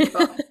 obviously,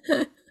 but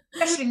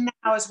especially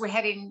now as we're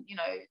heading,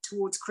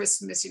 towards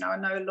Christmas, I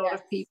know a lot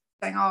of people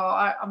saying,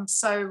 oh, I'm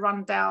so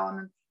run down,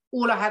 and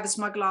all I have is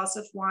my glass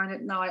of wine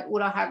at night.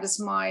 All I have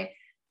is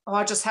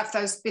I just have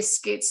those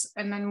biscuits.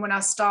 And then when I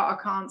start,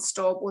 I can't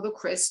stop, or the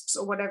crisps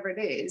or whatever it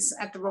is,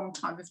 at the wrong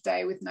time of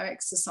day with no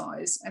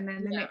exercise. And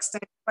then the next day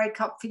I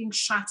wake up feeling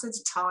shattered,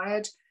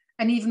 tired,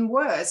 and even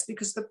worse,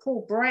 because the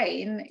poor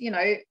brain,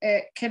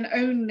 it can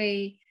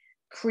only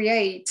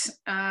create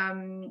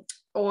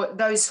or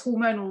those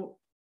hormonal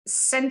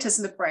centers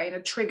in the brain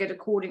are triggered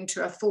according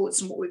to our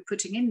thoughts and what we're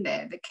putting in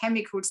there. The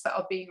chemicals that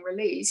are being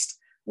released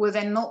will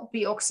then not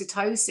be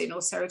oxytocin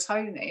or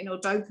serotonin or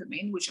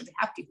dopamine, which are the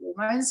happy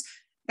hormones.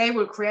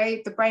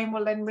 The brain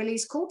will then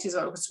release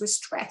cortisol because we're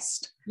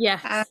stressed.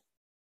 Yes.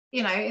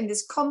 In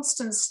this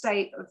constant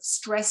state of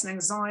stress and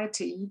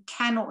anxiety, you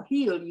cannot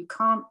heal, you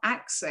can't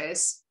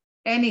access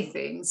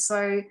anything.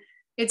 So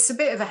it's a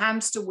bit of a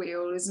hamster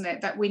wheel, isn't it,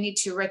 that we need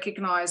to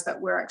recognize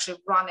that we're actually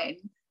running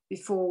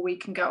before we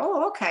can go,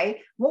 oh,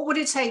 okay, what would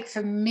it take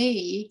for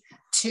me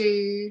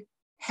to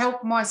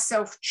help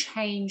myself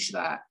change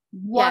that?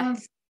 One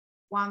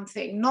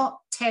thing,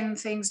 not 10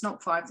 things,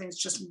 not 5 things,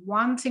 just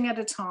one thing at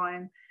a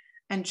time,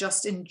 and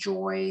just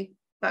enjoy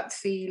that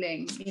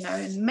feeling,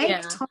 and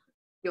make time for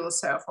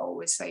yourself. I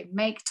always say,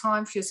 make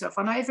time for yourself.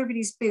 I know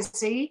everybody's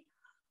busy.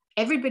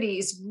 Everybody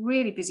is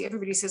really busy.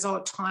 Everybody says,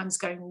 oh, time's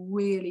going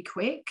really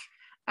quick.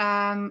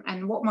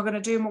 And what am I going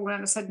to do?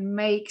 And I said,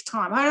 make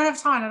time. I don't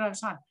have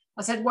time.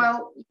 I said,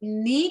 well,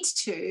 you need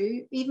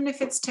to, even if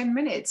it's 10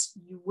 minutes,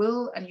 you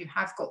will, and you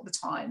have got the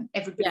time.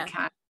 Everybody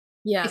can.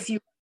 Yeah. If you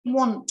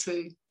want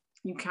to,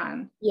 you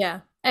can. Yeah.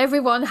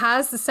 Everyone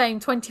has the same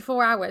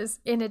 24 hours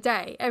in a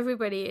day.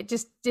 Everybody. It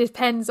just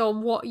depends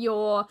on what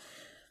your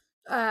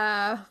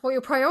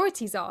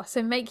priorities are.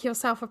 So make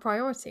yourself a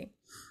priority.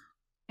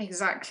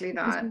 Exactly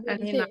that.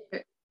 And,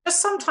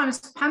 just sometimes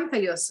pamper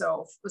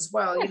yourself as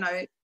well,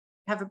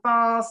 have a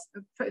bath,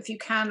 put a few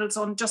candles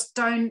on. Just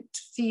don't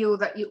feel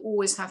that you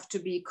always have to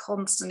be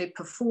constantly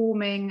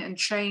performing and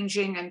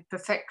changing and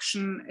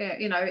perfection.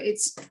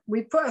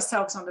 We put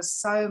ourselves under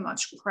so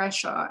much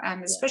pressure,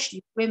 and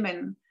especially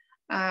women.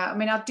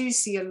 I do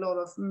see a lot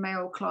of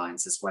male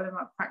clients as well in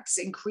my practice,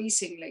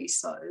 increasingly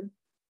so.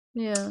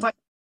 Yeah. But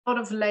a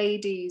lot of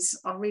ladies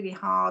are really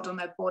hard on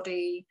their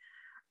body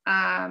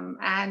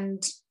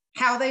and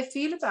how they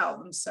feel about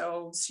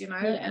themselves,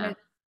 and it's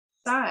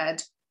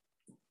sad.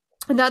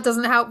 And that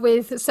doesn't help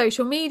with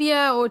social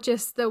media or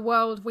just the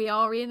world we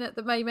are in at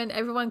the moment.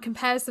 Everyone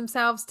compares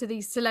themselves to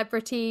these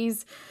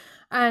celebrities.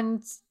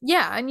 And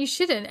you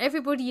shouldn't.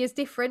 Everybody is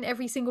different.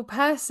 Every single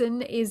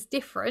person is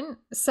different.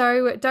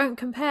 So don't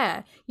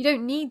compare. You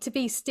don't need to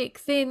be stick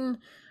thin.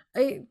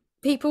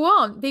 People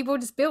aren't. People are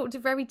just built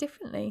very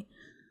differently.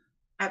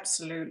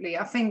 Absolutely.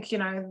 I think,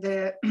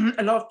 a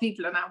lot of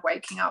people are now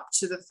waking up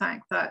to the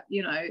fact that,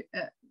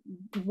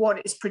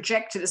 what is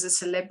projected as a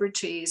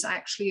celebrity is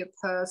actually a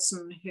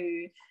person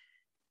who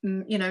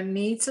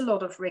needs a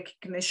lot of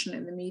recognition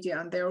in the media,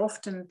 and they're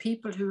often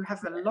people who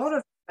have a lot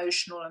of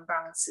emotional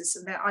imbalances,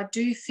 and I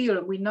do feel,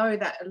 and we know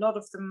that a lot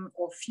of them,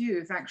 or few,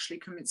 have actually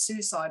committed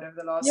suicide over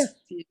the last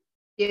few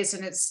years,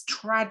 and it's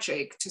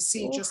tragic to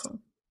see just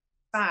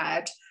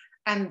sad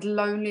and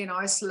lonely and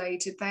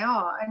isolated they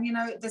are. And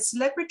the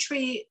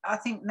celebrity, I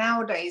think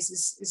nowadays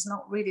is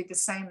not really the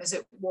same as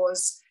it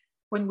was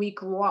when we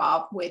grew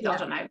up with, I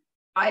don't know,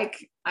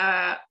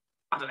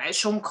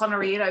 Sean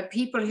Connery,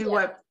 people who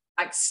were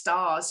like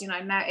stars.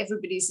 Now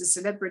everybody's a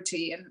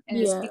celebrity, and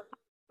it's become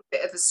a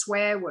bit of a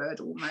swear word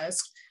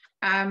almost.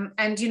 And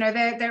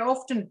they're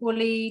often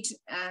bullied,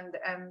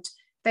 and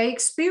they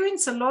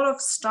experience a lot of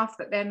stuff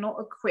that they're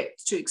not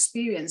equipped to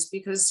experience,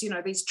 because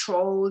these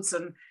trolls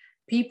and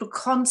people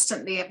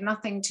constantly have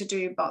nothing to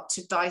do but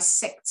to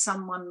dissect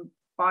someone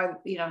by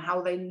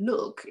how they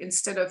look,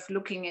 instead of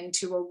looking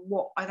into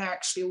what are they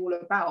actually all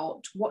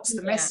about, what's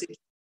the message,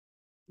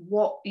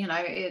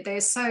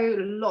 they're so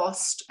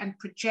lost and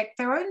project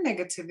their own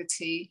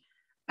negativity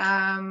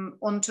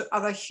onto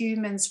other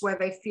humans, where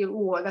they feel,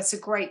 oh, that's a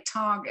great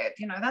target,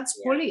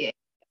 that's bullying.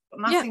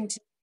 nothing to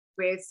do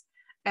with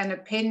an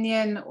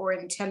opinion or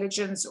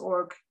intelligence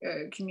or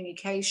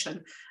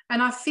communication.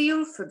 And I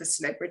feel for the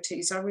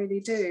celebrities, I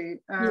really do.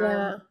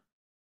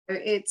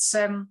 It's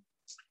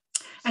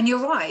and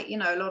you're right, you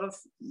know, a lot of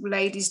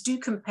ladies do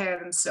compare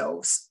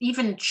themselves,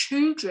 even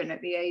children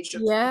at the age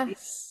of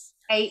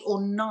 8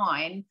 or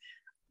 9,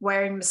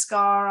 wearing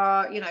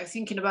mascara, you know,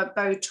 thinking about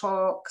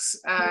Botox,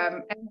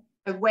 and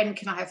when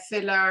can I have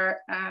filler,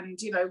 and,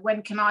 you know,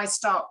 when can I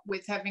start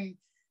with having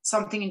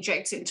something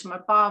injected into my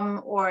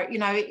bum, or, you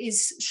know, it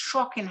is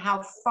shocking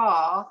how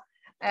far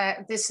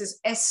this has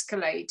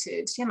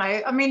escalated. You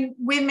know, I mean,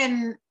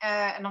 women,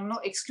 and I'm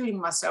not excluding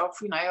myself,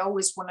 you know, I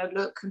always want to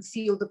look and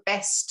feel the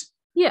best.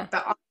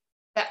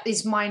 That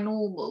is my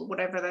normal,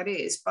 whatever that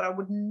is. But I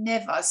would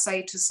never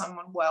say to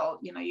someone, well,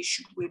 you know, you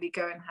should really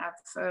go and have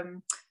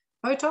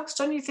Botox,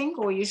 don't you think?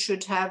 Or you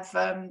should have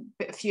a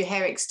few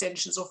hair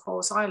extensions or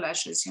false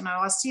eyelashes. You know,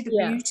 I see the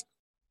beauty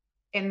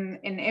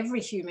in every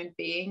human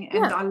being,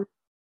 and I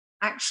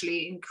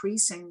actually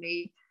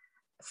increasingly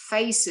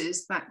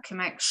faces that can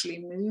actually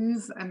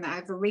move and that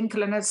have a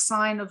wrinkle and a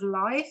sign of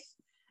life.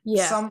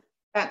 Some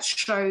that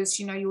shows,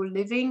 you know, you're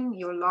living,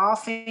 you're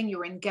laughing,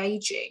 you're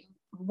engaging.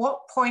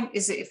 What point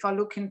is it if I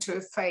look into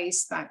a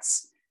face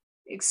that's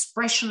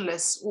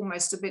expressionless,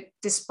 almost a bit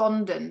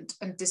despondent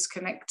and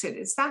disconnected?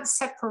 It's that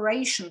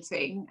separation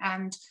thing,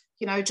 and,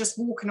 you know, just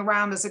walking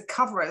around as a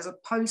cover, as a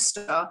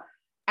poster,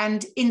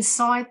 and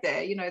inside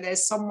there, you know,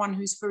 there's someone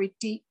who's very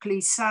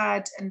deeply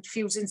sad and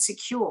feels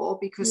insecure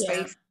because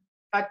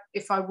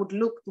if I would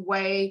look the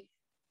way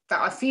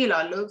that I feel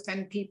I look,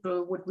 then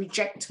people would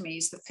reject me.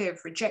 It's the fear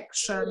of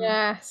rejection.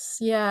 Low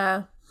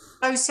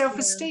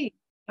self-esteem.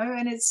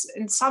 And it's,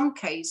 in some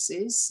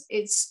cases,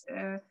 it's,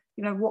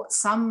 you know, what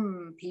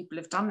some people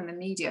have done in the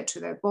media to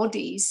their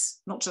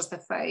bodies, not just their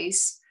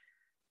face.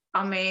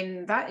 I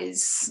mean, that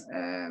is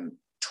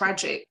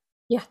tragic.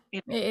 Yeah,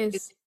 you know, it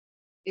is.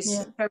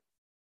 It's very,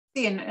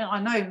 and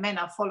I know men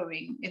are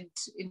following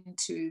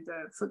into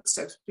the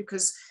footsteps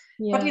because,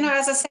 but, you know,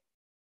 as I said,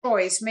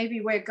 choice,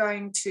 maybe we're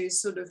going to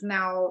sort of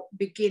now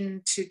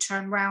begin to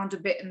turn around a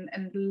bit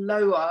and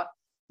lower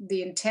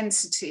the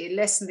intensity,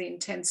 lessen the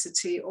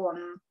intensity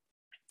on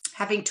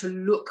having to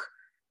look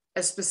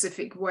a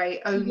specific way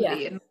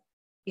only, and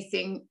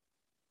anything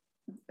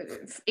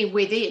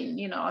within,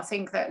 you know, I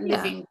think that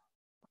living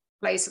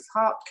place of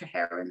heart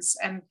coherence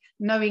and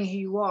knowing who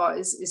you are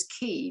is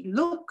key.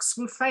 Looks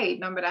will fade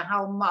no matter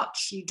how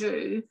much you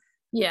do.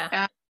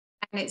 And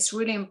it's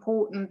really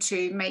important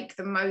to make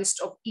the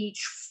most of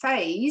each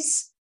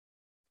phase,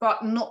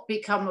 but not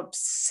become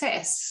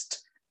obsessed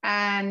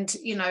and,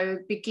 you know,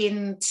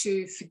 begin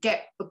to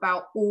forget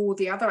about all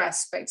the other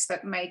aspects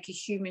that make a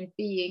human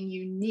being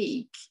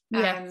unique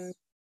and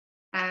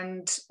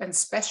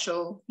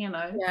special, you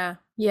know.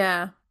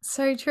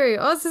 So true.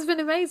 Oh, this has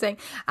been amazing.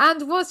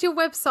 And what's your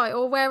website,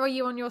 or where are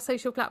you on your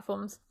social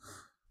platforms?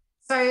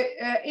 So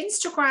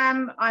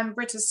Instagram, I'm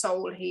Britta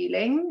Soul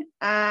Healing.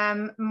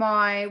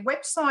 My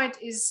website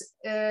is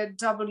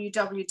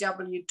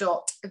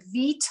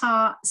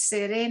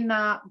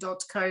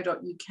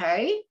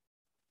www.vitaserena.co.uk.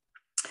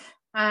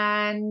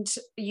 And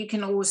you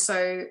can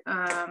also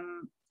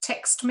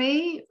text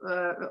me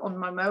on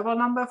my mobile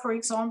number, for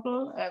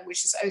example,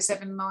 which is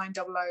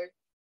 07900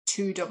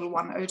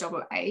 211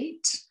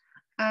 088,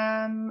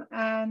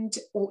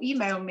 or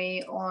email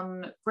me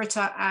on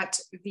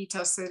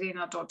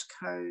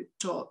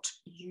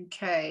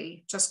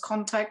britta@vitaserena.co.uk. Just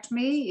contact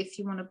me if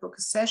you want to book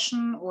a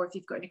session, or if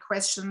you've got any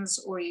questions,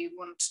 or you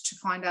want to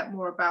find out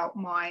more about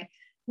my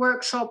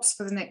workshops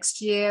for the next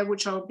year,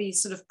 which I'll be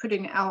sort of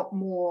putting out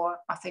more,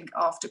 I think,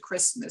 after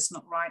Christmas,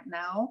 not right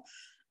now.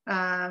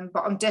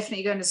 But I'm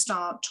definitely going to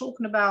start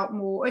talking about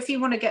more. If you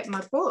want to get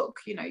my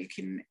book, you know, you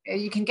can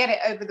get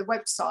it over the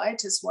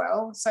website as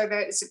well, so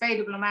that it's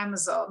available on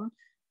Amazon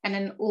and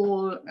in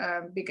all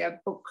bigger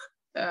book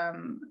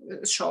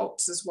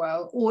shops as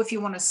well. Or if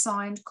you want a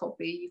signed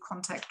copy, you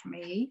contact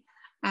me,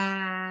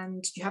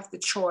 and you have the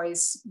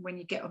choice when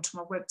you get onto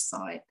my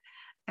website,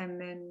 and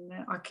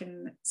then I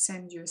can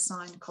send you a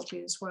signed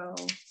copy as well.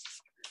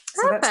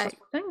 So perfect.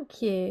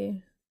 Thank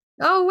you.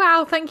 Oh,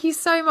 wow. Thank you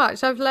so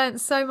much. I've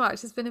learned so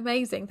much. It's been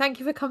amazing. Thank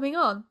you for coming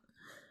on.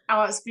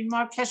 Oh, it's been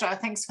my pleasure.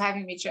 Thanks for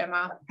having me,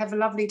 Gemma. Have a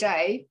lovely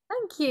day.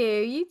 Thank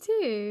you. You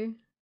too.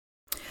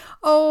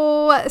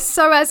 Oh,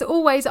 so as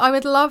always, I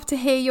would love to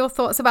hear your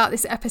thoughts about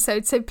this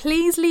episode. So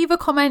please leave a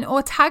comment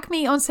or tag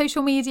me on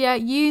social media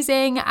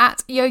using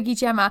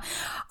 @YogiGemma.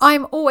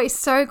 I'm always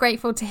so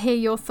grateful to hear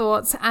your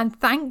thoughts, and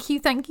thank you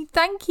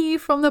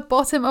from the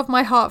bottom of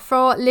my heart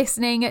for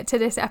listening to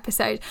this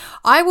episode.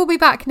 I will be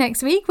back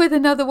next week with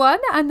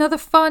another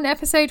fun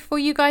episode for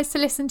you guys to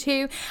listen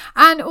to.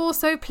 And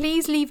also,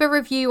 please leave a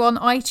review on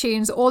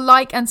iTunes or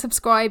like and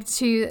subscribe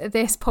to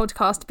this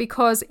podcast,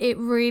 because it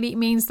really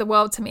means the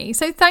world to me.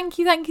 So thank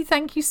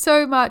you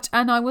so much,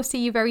 and I will see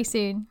you very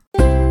soon.